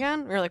Jason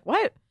again. You're like,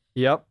 what?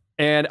 Yep.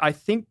 And I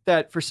think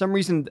that for some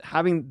reason,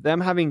 having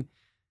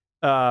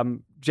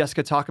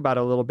Jessica talk about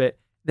it a little bit,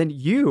 then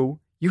you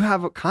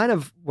have a kind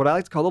of what I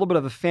like to call a little bit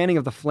of a fanning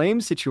of the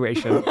flames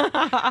situation.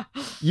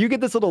 You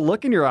get this little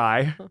look in your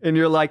eye and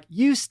you're like,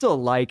 you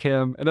still like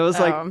him. And I was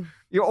like,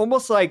 you're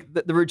almost like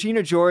the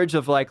Regina George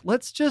of like,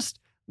 let's just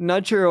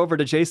nudge her over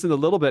to Jason a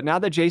little bit. Now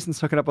that Jason's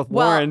hooking up with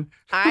Lauren.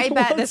 I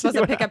bet this was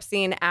a pickup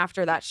scene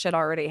after that shit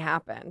already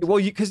happened.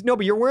 Well,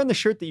 but you're wearing the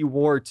shirt that you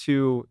wore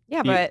to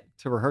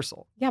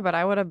rehearsal. Yeah,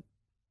 but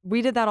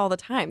we did that all the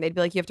time. They'd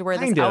be like, you have to wear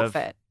this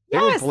outfit. They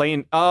were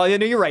blatant. Oh, yeah,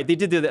 no, you're right. They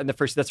did do that in the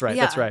first. That's right.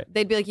 Yeah. That's right.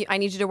 They'd be like, I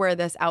need you to wear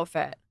this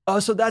outfit. Oh,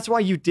 so that's why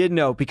you did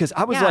know, because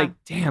I was like,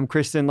 damn,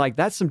 Kristin, like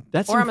that's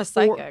I'm a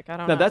psychic. I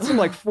don't know. That's some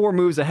like 4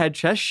 moves ahead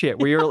chess shit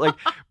where you're like,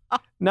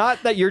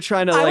 not that you're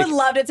trying to I would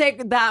love to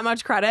take that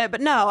much credit,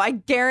 but no, I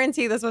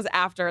guarantee this was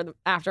after it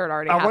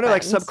already happened. I wonder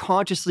like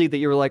subconsciously that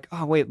you were like,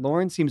 oh wait,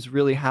 Lauren seems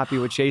really happy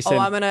with Jason. Oh,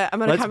 I'm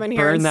gonna come in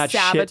here and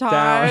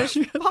sabotage.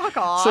 Fuck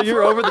off. So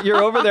you're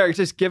over there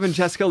just giving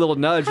Jessica a little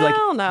nudge. Like,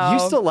 no. You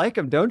still like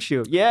him, don't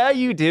you? Yeah,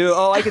 you do.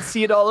 Oh, I can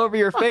see it all over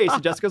your face.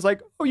 And Jessica's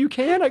like, oh, you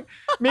can?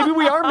 Maybe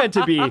we are meant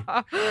to be.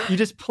 You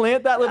just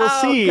plant that little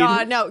seed. Oh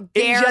God, no,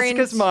 in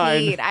Jessica's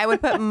mind. I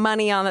would put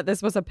money on that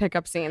this was a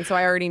pickup scene, so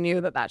I already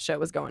knew that shit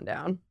was going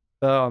down.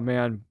 Oh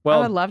man. Well,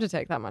 I would love to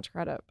take that much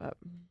credit, but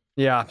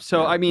yeah.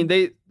 So I mean,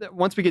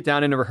 once we get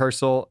down into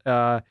rehearsal,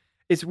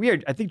 it's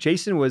weird. I think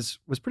Jason was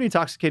pretty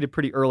intoxicated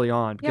pretty early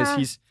on because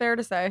he's fair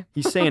to say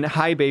he's saying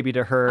hi baby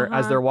to her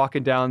as they're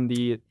walking down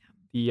the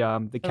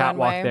catwalk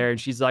runway there, and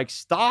she's like,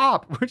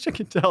 stop, which I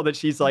can tell that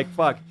she's like,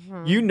 fuck,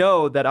 you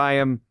know that I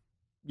am,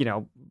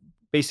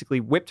 basically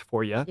whipped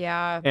for you.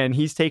 Yeah. And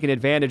he's taking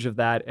advantage of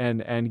that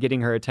and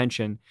getting her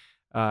attention.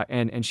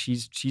 And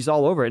she's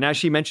all over it. And as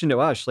she mentioned to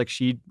us, like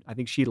I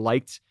think she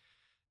liked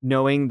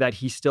knowing that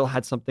he still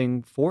had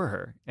something for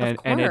her. And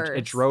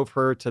it drove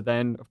her to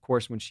then, of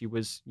course, when she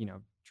was,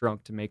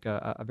 drunk, to make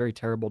a very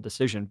terrible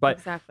decision. But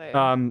exactly.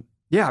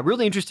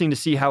 Really interesting to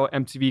see how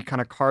MTV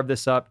kind of carved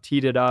this up,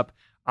 teed it up.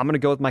 I'm going to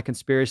go with my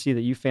conspiracy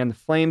that you fanned the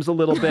flames a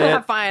little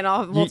bit. Fine,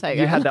 we'll take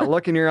it. You had that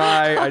look in your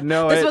eye. I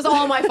know this was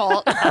all my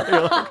fault.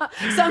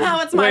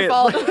 Somehow it's my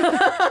fault.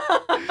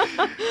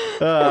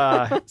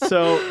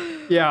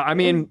 Yeah, I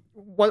mean,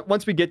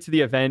 once we get to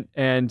the event,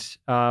 and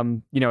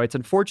it's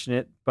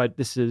unfortunate, but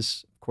this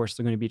is, of course,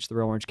 Laguna Beach, the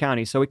real Orange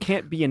County, so it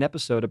can't be an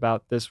episode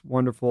about this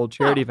wonderful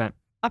charity event.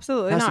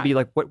 Absolutely not. It has to be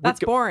like that's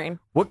boring.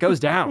 What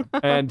goes down?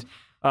 And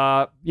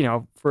for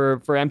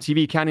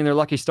MTV counting their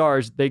lucky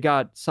stars, they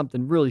got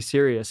something really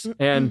serious.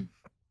 And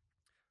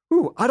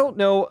I don't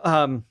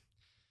know,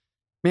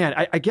 man.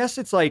 I guess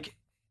it's like,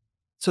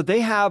 so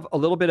they have a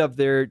little bit of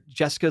their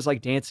Jessica's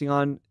like dancing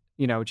on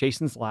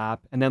Jason's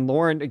lap, and then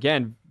Lauren,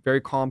 again, very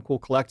calm, cool,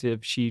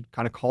 collective. She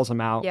kind of calls him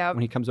out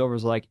when he comes over.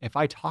 Is like, if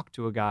I talk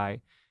to a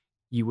guy,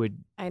 you would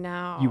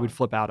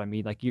flip out on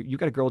me. Like you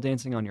got a girl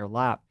dancing on your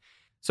lap.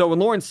 So when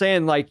Lauren's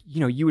saying like,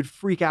 you would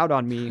freak out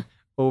on me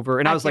over,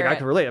 and I was like, I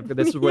can relate.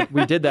 This is what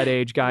we did that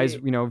age, guys.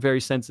 Very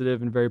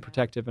sensitive and very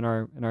protective in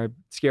our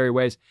scary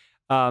ways.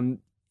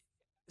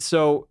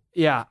 So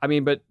yeah, I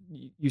mean, but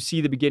you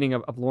see the beginning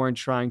of Lauren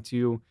trying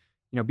to,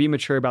 be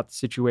mature about the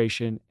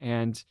situation,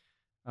 and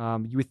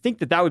you would think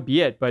that would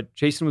be it, but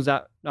Jason was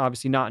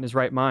obviously not in his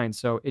right mind.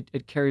 So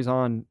it carries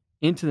on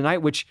into the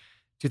night, which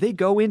do they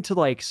go into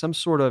like some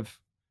sort of,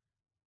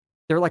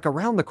 they're like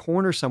around the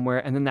corner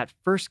somewhere, and then that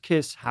first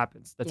kiss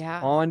happens. That's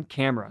on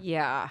camera.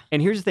 Yeah.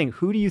 And here's the thing.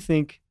 Who do you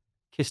think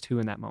kissed who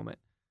in that moment?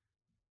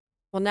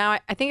 Well, now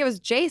I think it was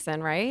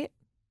Jason, right?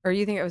 Or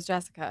you think it was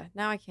Jessica?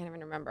 Now I can't even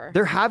remember.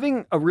 They're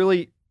having a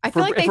really, I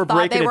feel like they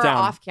thought they were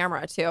off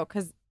camera too,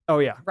 because oh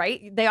yeah,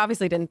 right. They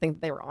obviously didn't think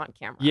that they were on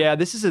camera. Yeah,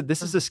 this is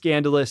a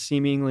scandalous,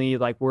 seemingly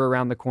like we're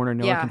around the corner,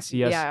 no one can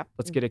see us. Yeah.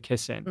 Let's get a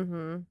kiss in.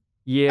 Mm-hmm.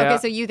 Yeah. Okay,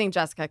 so you think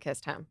Jessica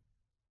kissed him?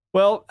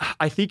 Well,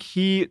 I think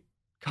he's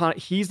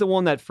the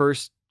one that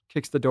first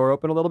kicks the door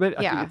open a little bit.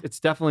 I Yeah. think it's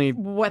definitely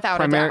Without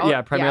a doubt.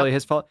 yeah, primarily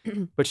his fault.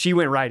 But she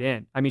went right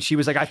in. I mean, she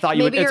was like, I thought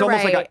you would, Maybe it's you're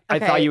almost right. like I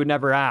thought you would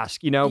never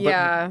ask, you know,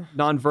 Yeah. but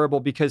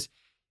nonverbal, because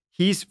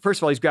first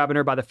of all, he's grabbing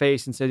her by the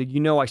face and said,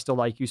 I still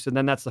like you. So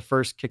then that's the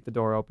first kick the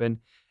door open.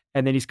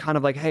 And then he's kind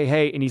of like,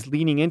 hey, and he's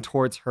leaning in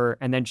towards her.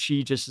 And then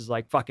she just is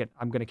like, fuck it,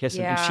 I'm going to kiss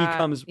him. And she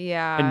comes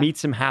and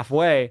meets him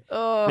halfway.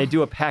 And they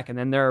do a peck, and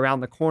then they're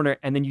around the corner.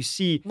 And then you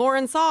see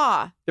Lauren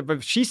saw.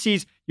 But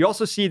you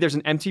also see there's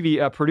an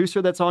MTV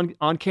producer that's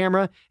on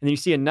camera. And then you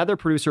see another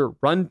producer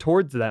run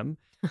towards them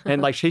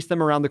and like chase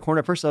them around the corner.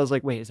 At first I was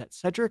like, wait, is that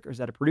Cedric or is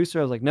that a producer?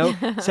 I was like, no,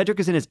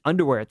 Cedric is in his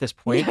underwear at this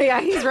point. Yeah,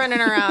 he's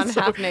running around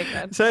half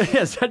naked. So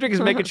yeah, Cedric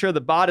is making sure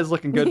the bod is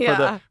looking good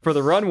for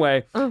the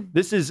runway.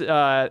 This is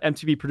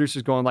MTV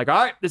producers going like,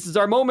 all right, this is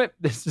our moment.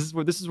 This is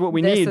what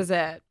we need. This is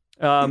it.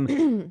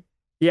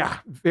 Yeah,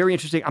 very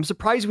interesting. I'm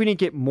surprised we didn't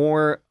get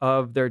more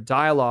of their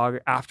dialogue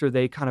after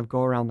they kind of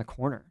go around the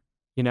corner.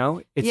 You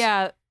know?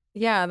 Yeah,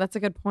 that's a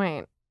good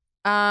point.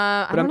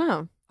 I don't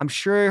know. I'm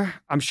sure,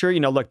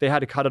 look, they had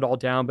to cut it all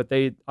down, but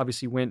they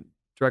obviously went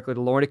directly to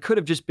Lauren. It could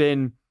have just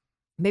been.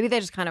 Maybe they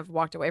just kind of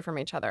walked away from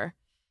each other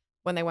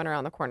when they went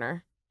around the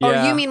corner.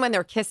 Yeah. Oh, you mean when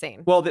they're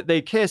kissing? Well,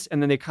 they kiss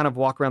and then they kind of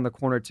walk around the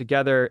corner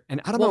together. And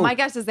I don't know. Well, my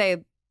guess is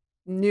they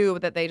knew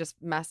that they just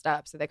messed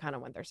up, so they kind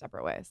of went their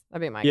separate ways.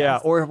 That'd be my guess. Yeah,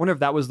 or I wonder if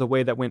that was the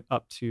way that went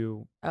up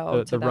to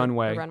the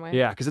runway. The runway.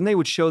 Yeah, because then they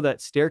would show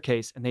that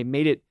staircase and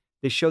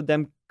they showed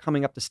them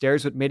coming up the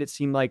stairs, but made it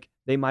seem like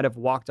they might have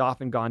walked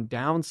off and gone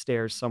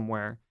downstairs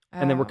somewhere.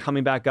 And then we're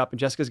coming back up, and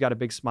Jessica's got a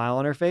big smile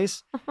on her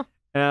face.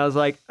 And I was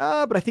like,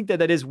 but I think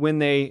that is when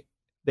they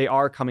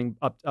are coming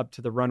up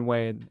to the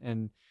runway.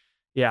 And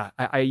yeah,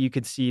 you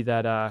could see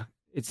that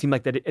it seemed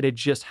like that it had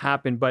just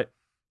happened. But,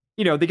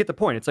 you know, they get the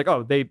point. It's like,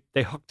 oh, they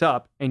hooked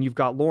up, and you've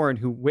got Lauren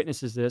who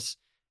witnesses this.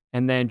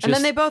 And then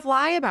they both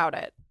lie about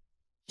it.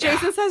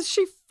 Jason says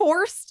she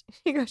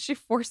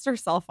forced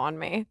herself on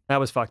me. That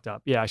was fucked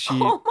up. Yeah,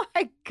 Oh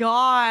my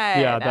God.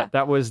 Yeah,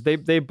 that was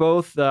they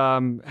both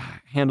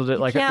handled it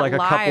like a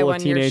couple of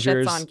teenagers.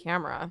 Your shit's on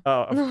camera.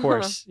 Oh, of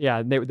course.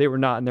 Yeah, they were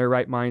not in their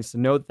right minds to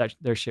know that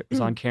their shit was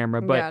on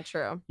camera. But yeah,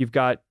 true. You've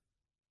got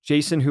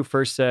Jason who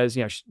first says,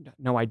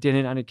 no, I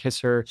didn't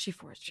kiss her. She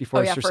forced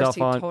herself first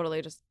on. He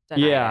totally just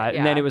denied it.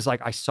 And then it was like,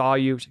 I saw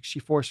you. She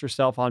forced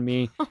herself on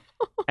me.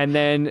 And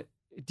then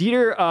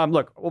Dieter,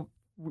 look.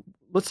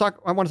 Well,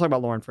 I want to talk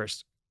about Lauren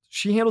first.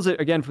 She handles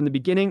it again from the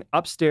beginning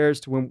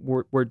upstairs to when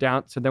we're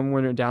down. So then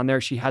when we're down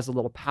there, she has a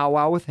little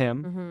powwow with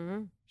him.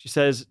 Mm-hmm. She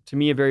says to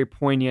me a very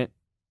poignant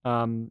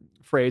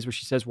phrase where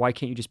she says, "Why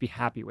can't you just be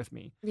happy with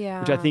me?"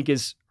 Yeah. Which I think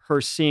is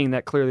her seeing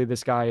that clearly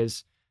this guy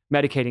is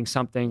medicating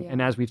something. Yeah. And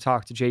as we've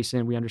talked to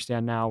Jason, we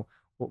understand now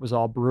what was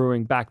all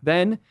brewing back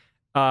then.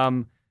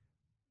 Again,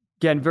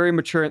 very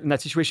mature in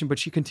that situation, but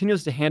she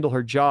continues to handle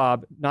her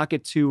job, not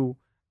get too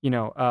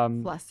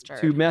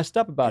flustered, too messed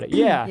up about it.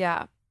 Yeah.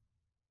 Yeah.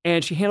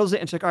 And she handles it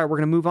and she's like, all right, we're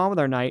going to move on with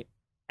our night.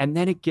 And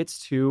then it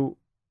gets to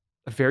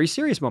a very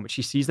serious moment.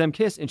 She sees them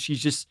kiss and she's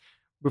just,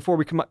 before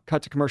we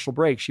cut to commercial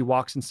break, she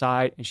walks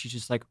inside and she's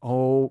just like,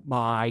 oh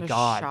my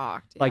God.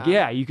 Shocked. Like,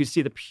 you could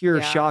see the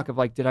pure shock of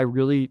like, did I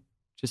really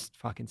just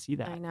fucking see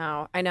that?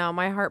 I know.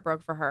 My heart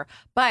broke for her.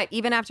 But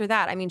even after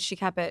that, I mean, she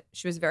kept it.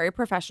 She was very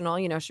professional.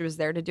 You know, she was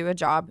there to do a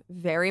job,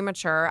 very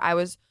mature. I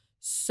was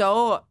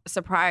so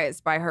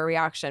surprised by her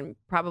reaction,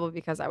 probably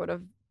because I would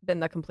have been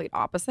the complete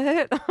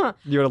opposite.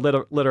 You would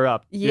have lit her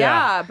up.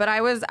 Yeah, but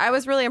I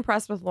was really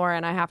impressed with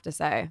Lauren, I have to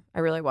say. I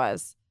really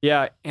was.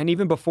 Yeah, and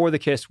even before the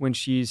kiss, when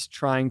she's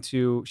kind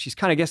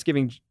of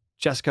giving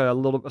Jessica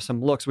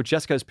some looks, which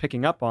Jessica is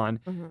picking up on,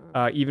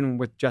 even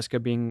with Jessica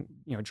being,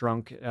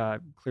 drunk.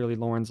 Clearly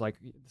Lauren's like,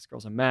 this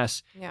girl's a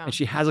mess. Yeah. And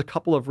she has a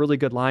couple of really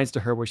good lines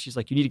to her where she's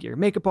like, you need to get your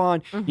makeup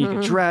on, you need to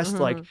get dressed.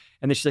 Like, and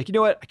then she's like, you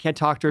know what? I can't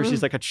talk to her.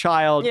 She's like a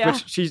child,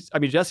 which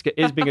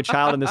Jessica is being a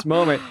child in this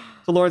moment.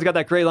 So Lauren's got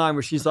that great line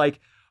where she's like,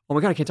 oh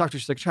my God, I can't talk to her.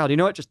 She's like a child. You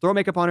know what? Just throw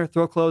makeup on her,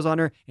 throw clothes on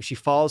her. If she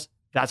falls,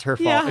 that's her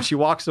fault. Yeah. And she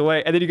walks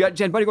away. And then you got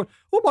Jen Bunny going,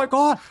 oh my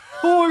God,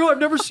 I've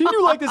never seen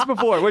you like this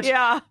before. Which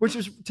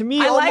is, to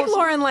me, I like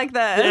Lauren like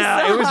this.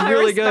 Yeah, it was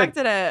really good. I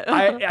respected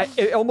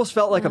it. It almost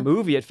felt like a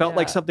movie. It felt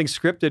like something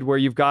scripted where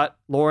you've got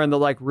Lauren, the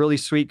like really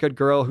sweet, good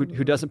girl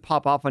who doesn't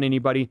pop off on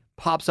anybody,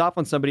 pops off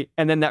on somebody.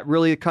 And then that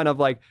really kind of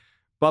like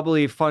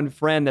bubbly, fun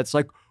friend that's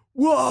like,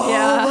 whoa,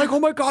 like,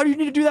 oh my God, you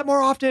need to do that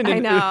more often. And I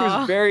know. It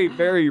was very,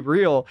 very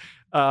real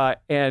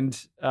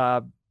and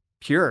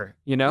pure,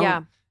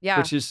 Yeah.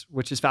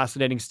 Which is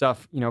fascinating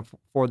stuff,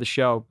 for the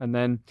show. And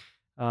then,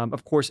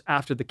 of course,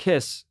 after the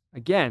kiss,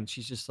 again,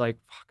 she's just like,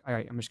 fuck, all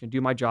right, I'm just going to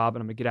do my job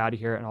and I'm going to get out of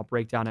here and I'll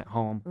break down at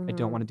home. I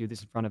don't want to do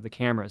this in front of the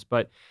cameras.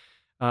 But,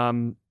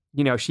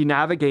 she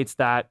navigates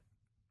that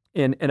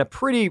in a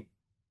pretty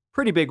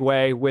big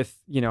way with,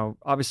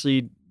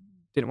 obviously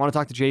didn't want to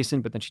talk to Jason,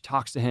 but then she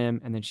talks to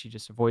him and then she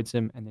just avoids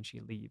him and then she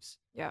leaves.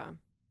 Yeah.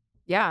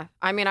 Yeah.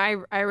 I mean, I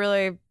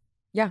really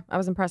Yeah, I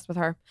was impressed with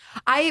her.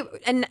 I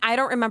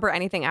don't remember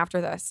anything after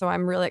this, so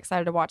I'm really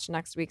excited to watch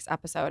next week's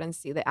episode and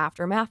see the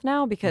aftermath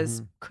now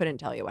because couldn't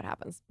tell you what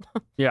happens.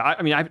 Yeah,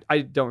 I mean,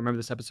 I don't remember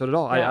this episode at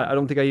all. Yeah. I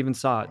don't think I even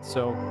saw it.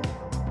 So,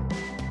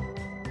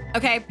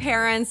 Okay,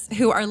 parents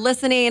who are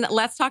listening,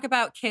 let's talk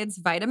about kids'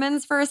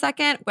 vitamins for a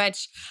second,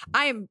 which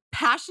I am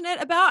passionate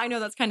about. I know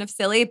that's kind of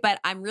silly, but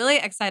I'm really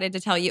excited to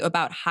tell you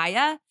about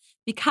Haya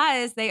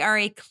because they are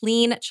a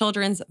clean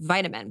children's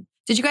vitamin.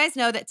 Did you guys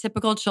know that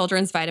typical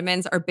children's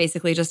vitamins are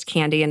basically just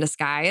candy in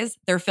disguise?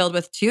 They're filled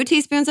with 2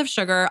 teaspoons of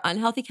sugar,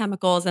 unhealthy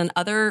chemicals, and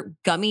other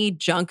gummy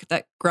junk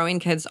that growing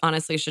kids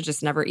honestly should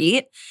just never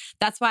eat.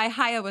 That's why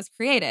Haya was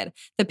created,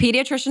 the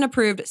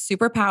pediatrician-approved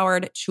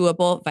super-powered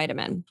chewable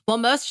vitamin. While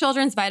most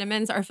children's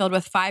vitamins are filled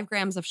with 5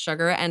 grams of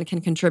sugar and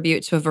can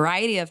contribute to a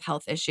variety of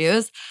health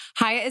issues,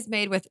 Haya is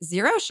made with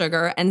 0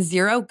 sugar and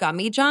 0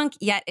 gummy junk,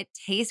 yet it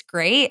tastes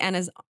great and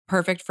is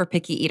perfect for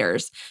picky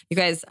eaters. You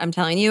guys, I'm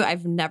telling you,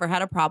 I've never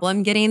had a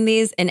problem getting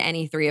these in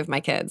any 3 of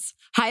my kids.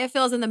 Haya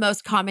fills in the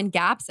most common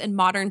gaps in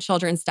modern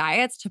children's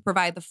diets to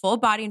provide the full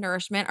body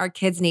nourishment our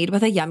kids need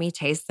with a yummy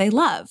taste they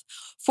love.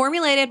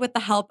 Formulated with the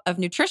help of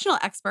nutritional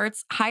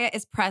experts, Haya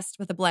is pressed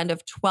with a blend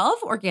of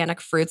 12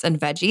 organic fruits and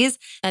veggies,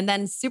 and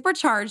then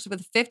supercharged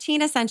with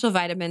 15 essential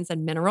vitamins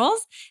and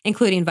minerals,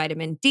 including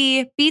vitamin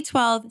D,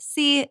 B12,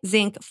 C,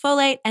 zinc,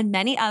 folate, and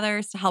many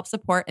others to help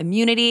support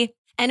immunity,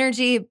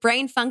 energy,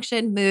 brain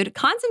function, mood,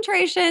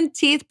 concentration,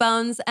 teeth,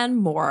 bones, and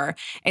more.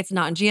 It's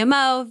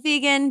non-GMO,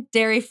 vegan,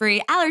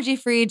 dairy-free,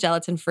 allergy-free,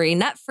 gelatin-free,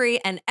 nut-free,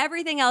 and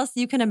everything else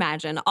you can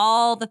imagine,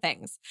 all the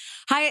things.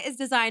 Haya is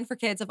designed for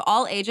kids of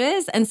all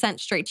ages and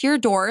sent straight to your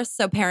doors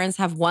so parents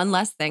have one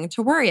less thing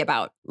to worry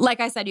about. Like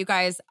I said, you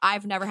guys,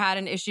 I've never had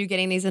an issue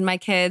getting these in my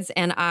kids,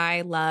 and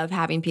I love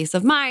having peace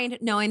of mind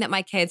knowing that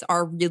my kids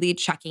are really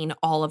checking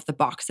all of the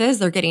boxes.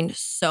 They're getting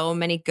so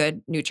many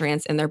good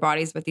nutrients in their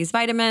bodies with these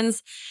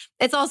vitamins.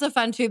 It's also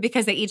fun too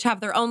because they each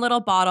have their own little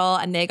bottle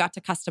and they got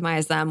to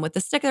customize them with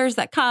the stickers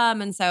that come.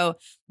 And so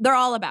they're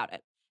all about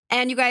it.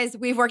 And you guys,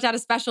 we've worked out a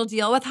special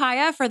deal with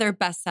Haya for their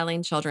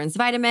best-selling children's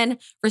vitamin.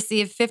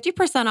 Receive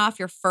 50% off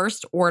your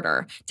first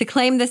order. To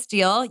claim this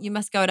deal, you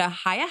must go to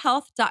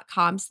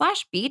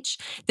hayahealth.com/beach.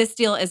 This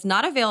deal is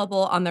not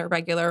available on their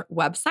regular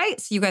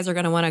website. So you guys are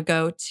going to want to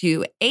go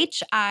to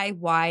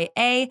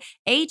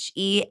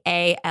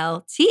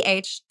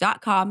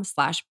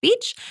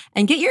hayahealth.com/beach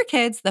and get your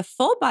kids the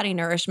full body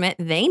nourishment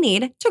they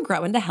need to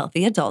grow into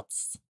healthy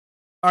adults.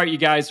 all right, you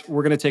guys,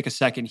 we're going to take a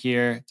second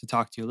here to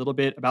talk to you a little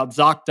bit about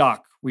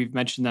ZocDoc. We've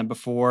mentioned them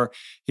before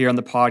here on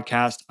the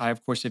podcast. I,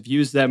 of course, have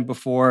used them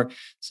before.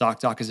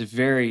 ZocDoc is a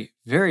very,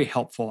 very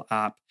helpful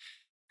app.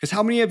 Because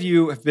how many of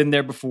you have been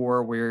there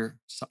before where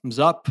something's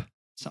up,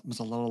 something's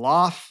a little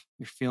off,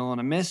 you're feeling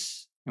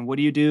amiss, and what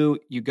do?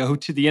 You go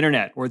to the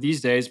internet, or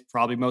these days,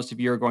 probably most of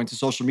you are going to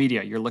social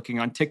media. You're looking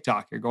on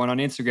TikTok, you're going on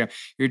Instagram,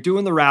 you're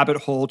doing the rabbit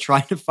hole,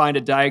 trying to find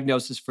a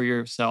diagnosis for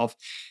yourself,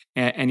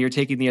 and you're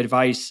taking the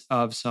advice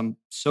of some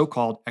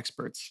so-called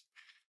experts.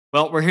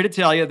 Well, we're here to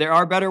tell you there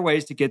are better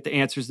ways to get the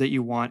answers that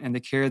you want and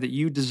the care that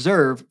you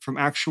deserve from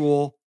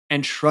actual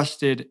and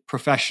trusted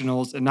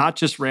professionals and not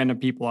just random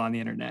people on the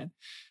internet.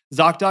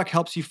 ZocDoc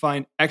helps you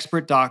find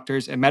expert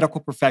doctors and medical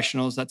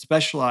professionals that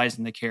specialize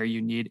in the care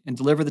you need and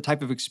deliver the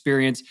type of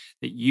experience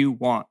that you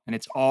want. And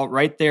it's all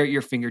right there at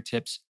your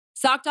fingertips.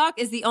 ZocDoc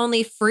is the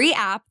only free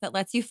app that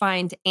lets you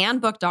find and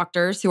book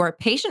doctors who are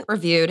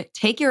patient-reviewed,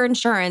 take your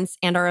insurance,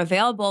 and are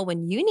available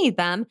when you need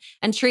them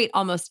and treat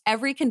almost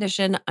every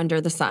condition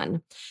under the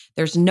sun.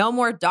 There's no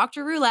more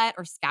doctor roulette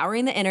or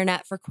scouring the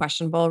internet for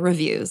questionable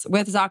reviews.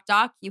 With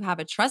ZocDoc, you have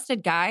a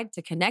trusted guide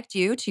to connect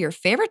you to your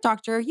favorite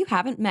doctor you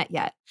haven't met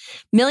yet.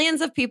 Millions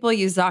of people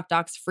use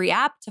ZocDoc's free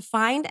app to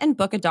find and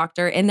book a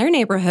doctor in their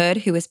neighborhood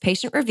who is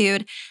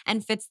patient-reviewed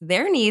and fits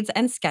their needs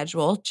and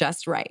schedule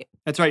just right.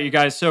 That's right, you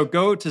guys. So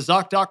go to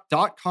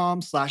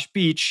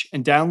ZocDoc.com/beach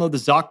and download the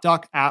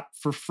ZocDoc app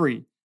for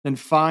free. Then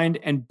find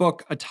and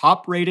book a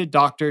top-rated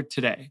doctor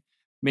today.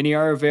 Many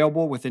are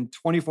available within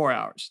 24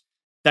 hours.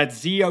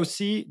 That's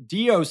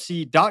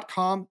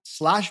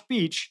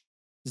ZocDoc.com/beach,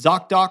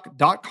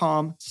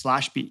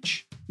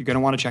 ZocDoc.com/beach. You're going to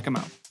want to check them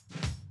out.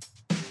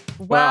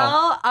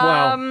 Well,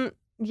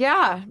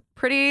 yeah,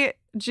 pretty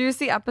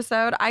juicy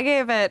episode. I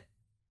gave it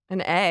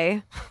an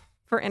A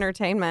for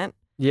entertainment.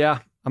 Yeah,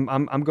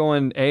 I'm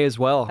going A as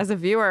well. As a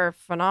viewer,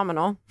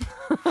 phenomenal.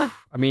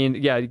 I mean,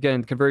 yeah,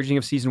 again, converging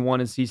of season 1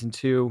 and season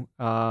 2.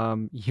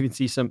 You even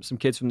see some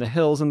kids from the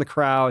hills in the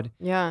crowd.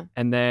 Yeah.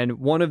 And then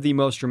one of the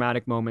most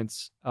dramatic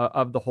moments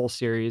of the whole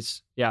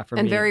series. Yeah, for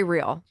me. And very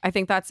real. I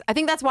think that's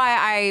why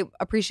I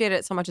appreciate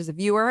it so much as a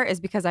viewer, is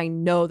because I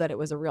know that it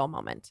was a real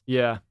moment.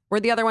 Yeah. Where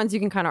the other ones you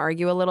can kind of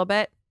argue a little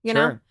bit, you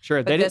know?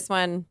 Sure. But this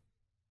one,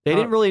 they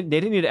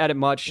didn't need to edit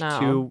much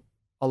to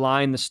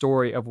align the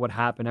story of what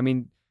happened. I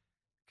mean,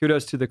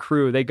 kudos to the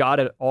crew. They got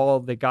it all.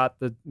 They got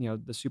the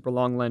the super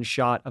long lens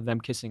shot of them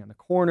kissing in the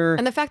corner.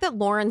 And the fact that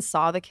Lauren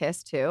saw the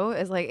kiss too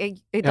is like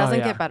it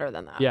doesn't get better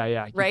than that.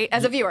 Yeah. Right?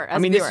 As a viewer.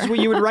 This is what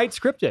you would write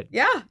scripted.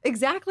 Yeah,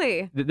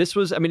 exactly. This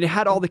was, it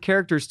had all the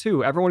characters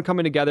too. Everyone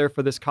coming together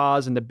for this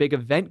cause and the big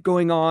event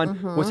going on,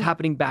 what's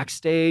happening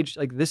backstage.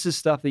 Like, this is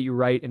stuff that you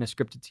write in a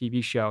scripted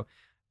TV show.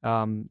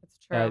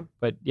 That's true.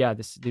 But yeah,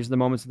 these are the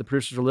moments that the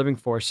producers are living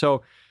for.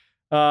 So,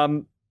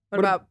 what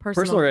about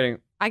personal rating?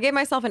 I gave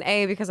myself an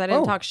A because I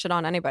didn't talk shit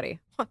on anybody.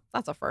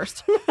 That's a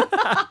first.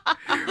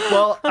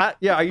 Well,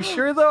 are you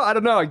sure though? I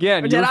don't know.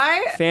 Again, Did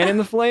I? Fanning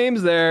the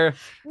flames there.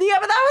 Yeah,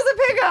 but that was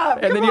a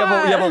pickup. And then you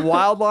have a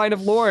wild line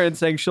of Lauren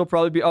saying she'll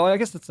probably be. Oh, I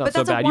guess that's not But so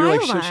that's a bad. You're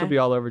like wild she'll be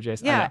all over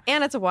Jason. Yeah,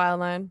 and it's a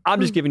wild line.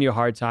 I'm just giving you a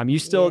hard time. You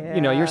still,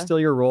 you're still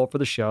your role for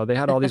the show. They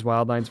had all these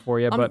wild lines for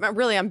you, but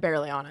I'm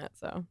barely on it.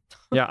 So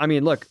yeah,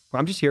 look,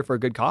 I'm just here for a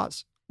good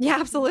cause. yeah,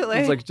 absolutely.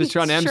 It's like just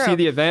trying to MC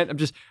the event. I'm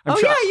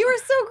yeah, you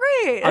were so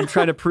great. I'm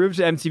trying to prove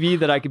to MTV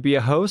that I could be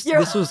a host.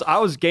 I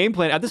was game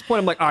planning. At this point,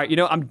 I'm like, all right,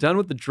 I'm done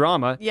with the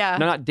drama. Yeah. I'm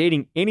not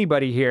dating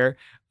anybody here.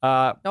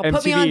 No, MTV,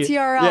 put me on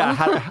TRL.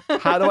 Yeah.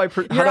 How do I?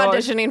 You're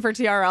auditioning for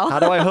TRL. How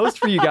do I host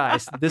for you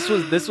guys? This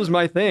was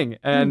my thing,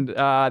 and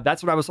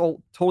that's what I was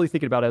totally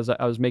thinking about as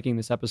I was making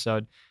this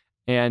episode.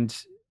 And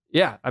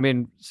yeah,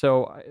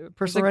 so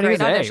personal rating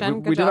is A.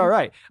 We did all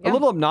right. Yeah. A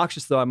little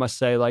obnoxious though, I must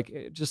say.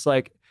 Like, just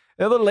like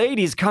the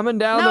ladies coming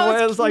down the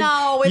way. It was like,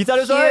 no, it's you thought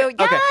it was cute.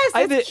 all right?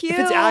 Yes, okay. it's cute. If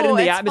it's adding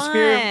the It's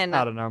atmosphere, fun.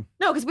 I don't know.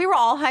 No, because we were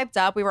all hyped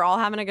up. We were all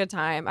having a good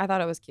time. I thought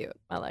it was cute.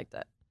 I liked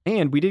it.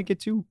 And we didn't get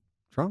too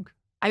drunk.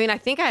 I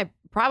think I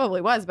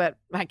probably was, but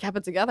I kept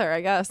it together,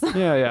 I guess.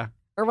 Yeah.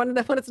 Or when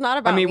it's not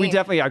about me. We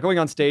definitely, going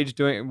on stage,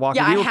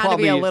 walking. Yeah, we were I had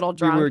probably, to be a little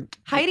drunk.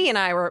 We Heidi and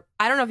I were,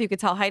 I don't know if you could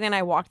tell, Heidi and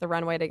I walked the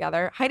runway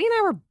together. Heidi and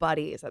I were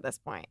buddies at this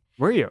point.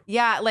 Were you?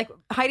 Yeah, like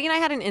Heidi and I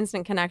had an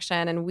instant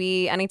connection, and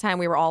anytime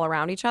we were all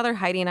around each other,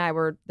 Heidi and I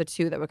were the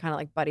two that would kind of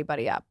like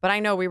buddy up. But I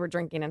know we were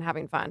drinking and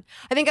having fun.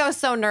 I think I was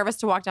so nervous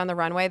to walk down the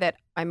runway that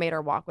I made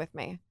her walk with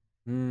me.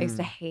 I used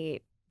to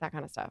hate that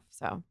kind of stuff.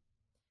 So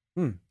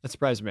that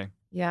surprised me.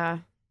 Yeah.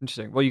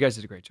 Interesting. Well, you guys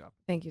did a great job.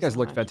 Thank you. You guys so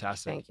looked much.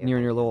 fantastic. Thank you. And you're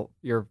in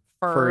your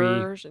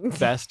furry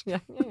vest. Yeah,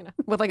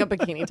 with like a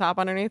bikini top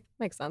underneath.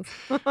 Makes sense.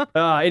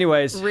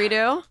 Anyways.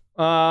 Redo?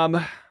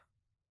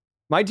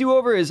 My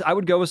do-over is I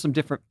would go with some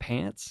different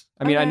pants.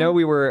 I know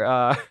we were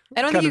I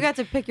don't think you got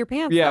to pick your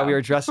pants. Yeah, though. we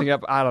were dressing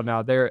up. I don't know.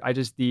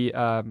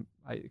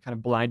 It kind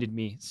of blinded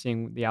me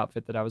seeing the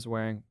outfit that I was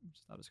wearing. I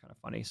just thought it was kind of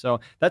funny. So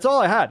that's all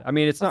I had.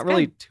 It's not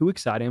really too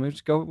exciting.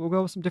 We'll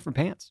go with some different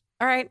pants.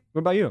 All right. What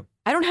about you?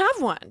 I don't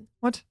have one.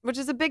 What? Which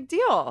is a big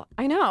deal.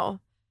 I know.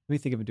 Let me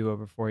think of a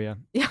do-over for you.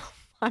 Yeah.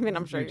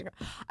 I'm sure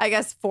I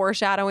guess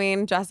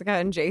foreshadowing Jessica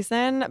and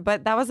Jason,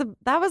 but that was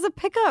a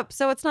pickup.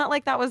 So it's not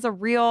like that was a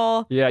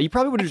real. Yeah, you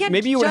probably would have.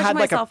 Maybe you would have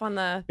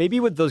had maybe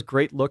with those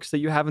great looks that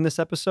you have in this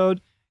episode.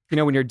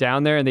 When you're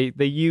down there and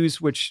they use,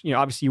 which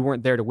obviously you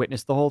weren't there to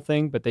witness the whole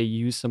thing, but they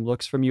use some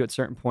looks from you at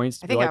certain points.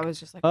 I think I was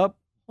just like,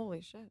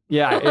 holy shit.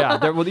 Yeah.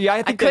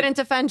 I couldn't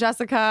defend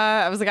Jessica.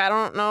 I was like, I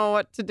don't know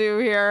what to do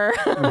here.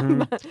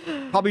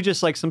 Probably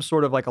just like some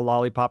sort of like a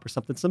lollipop or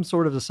something, some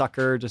sort of a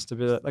sucker, just to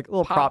be like a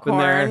little prop in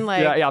there.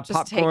 Like, just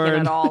popcorn.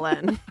 Taking it all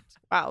in.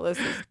 Wow, this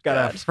is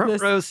got good. a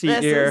front row seat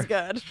here.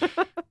 This is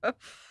good.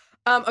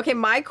 Okay,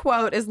 my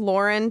quote is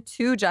Lauren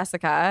to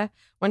Jessica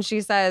when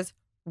she says,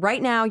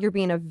 "Right now, you're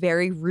being a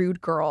very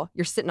rude girl.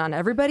 You're sitting on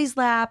everybody's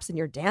laps and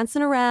you're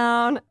dancing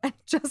around." And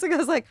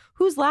Jessica's like,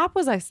 "Whose lap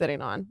was I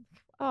sitting on?"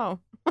 Oh,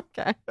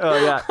 okay.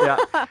 Oh,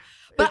 yeah.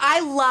 But I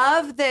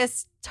love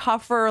this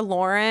tougher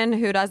Lauren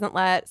who doesn't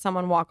let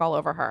someone walk all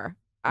over her.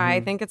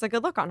 I think it's a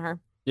good look on her.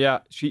 Yeah,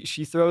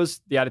 she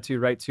throws the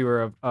attitude right to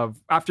her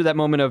of after that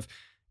moment of,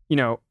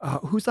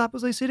 whose lap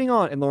was I sitting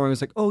on? And Lauren was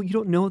like, "Oh, you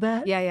don't know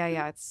that?"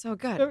 Yeah. It's so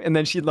good. And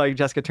then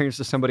Jessica turns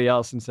to somebody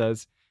else and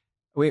says,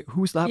 "Wait,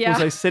 whose lap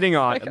was I sitting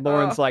on?" And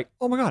Lauren's like,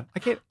 "Oh my God, I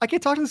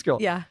can't talk to this girl."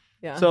 Yeah.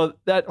 So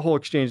that whole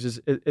exchange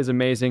is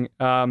amazing.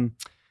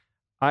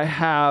 I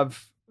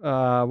have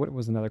what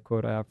was another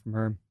quote I have from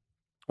her?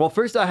 Well,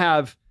 first I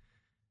have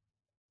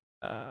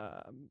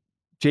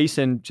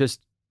Jason.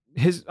 Just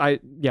his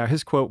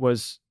quote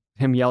was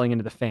him yelling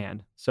into the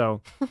fan.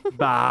 So,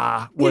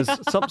 bah was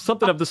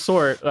something of the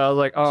sort. I was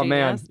like, oh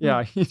man,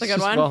 yeah, he's a good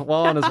just one.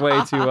 well on his way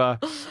to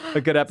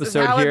a good episode this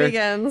is how here. It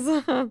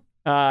begins.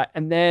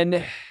 And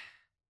then.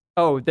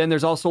 Oh, then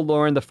there's also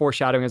Lauren, the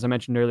foreshadowing, as I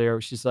mentioned earlier.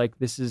 She's like,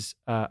 this is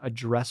a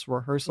dress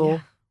rehearsal. Yeah.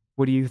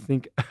 What do you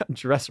think a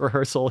dress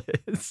rehearsal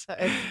is?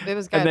 It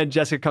was good. And then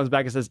Jessica comes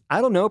back and says, I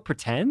don't know,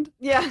 pretend?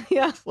 Yeah.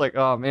 It's like,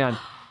 oh, man.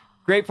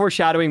 Great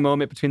foreshadowing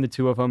moment between the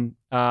two of them.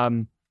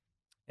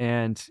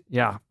 And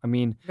yeah,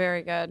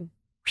 very good.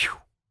 Whew.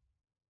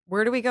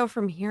 Where do we go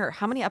from here?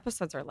 How many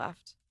episodes are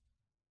left?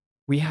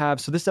 We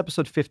have, so this is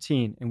episode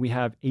 15, and we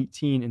have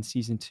 18 in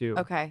season 2.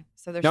 Okay.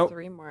 So there's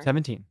 3 more.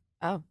 17.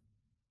 Oh.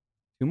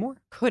 2 more?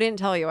 Couldn't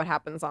tell you what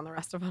happens on the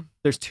rest of them.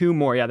 There's 2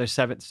 more. Yeah, there's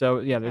 7. So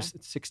yeah, there's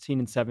 16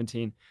 and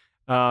 17.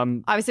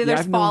 Obviously, yeah,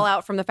 there's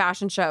fallout from the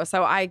fashion show,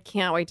 so I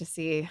can't wait to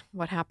see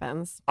what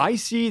happens. I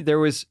see there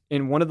was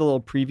in one of the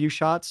little preview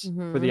shots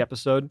for the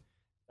episode.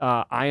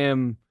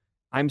 I'm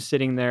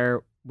sitting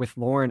there with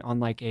Lauren on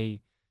like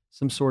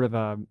some sort of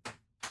a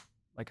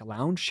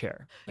lounge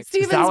chair. Like,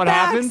 is that what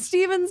happens?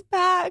 Steven's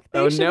back.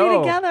 They should be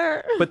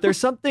together. But there's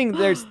something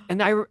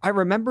and I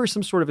remember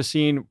some sort of a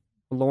scene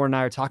where Lauren and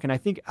I are talking. I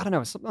think, I don't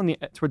know, something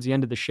towards the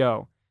end of the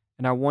show.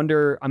 And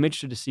I'm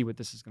interested to see what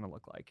this is going to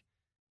look like.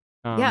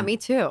 Yeah, me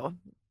too.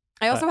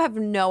 I also have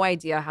no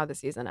idea how the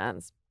season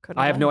ends.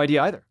 I have no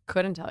idea either.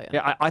 Couldn't tell you.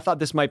 Yeah, I thought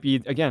this might be,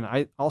 again,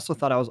 I also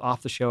thought I was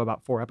off the show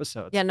about 4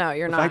 episodes. Yeah, no,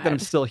 you're not. The fact that I'm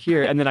still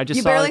here, and then I just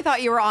You barely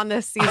thought you were on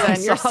this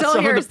season. You're still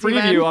here, the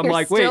preview. Steven. I'm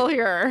like, wait,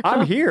 here.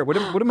 I'm here. What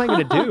am I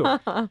going to do?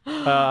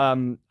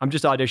 I'm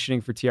just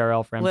auditioning for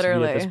TRL for MTV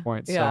Literally. at this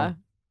point. Yeah. So.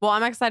 Well,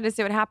 I'm excited to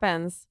see what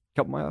happens. A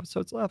couple more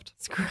episodes left.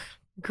 It's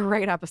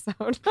great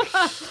episode.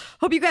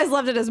 Hope you guys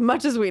loved it as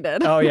much as we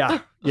did. Oh yeah,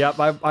 yep.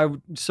 I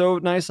so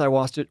nice. I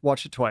watched it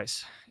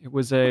twice. It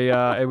was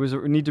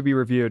a need to be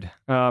reviewed.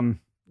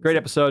 Great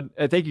episode.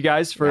 Thank you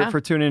guys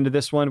for tuning into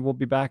this one. We'll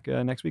be back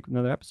next week with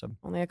another episode.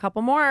 Only a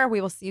couple more. We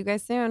will see you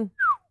guys soon.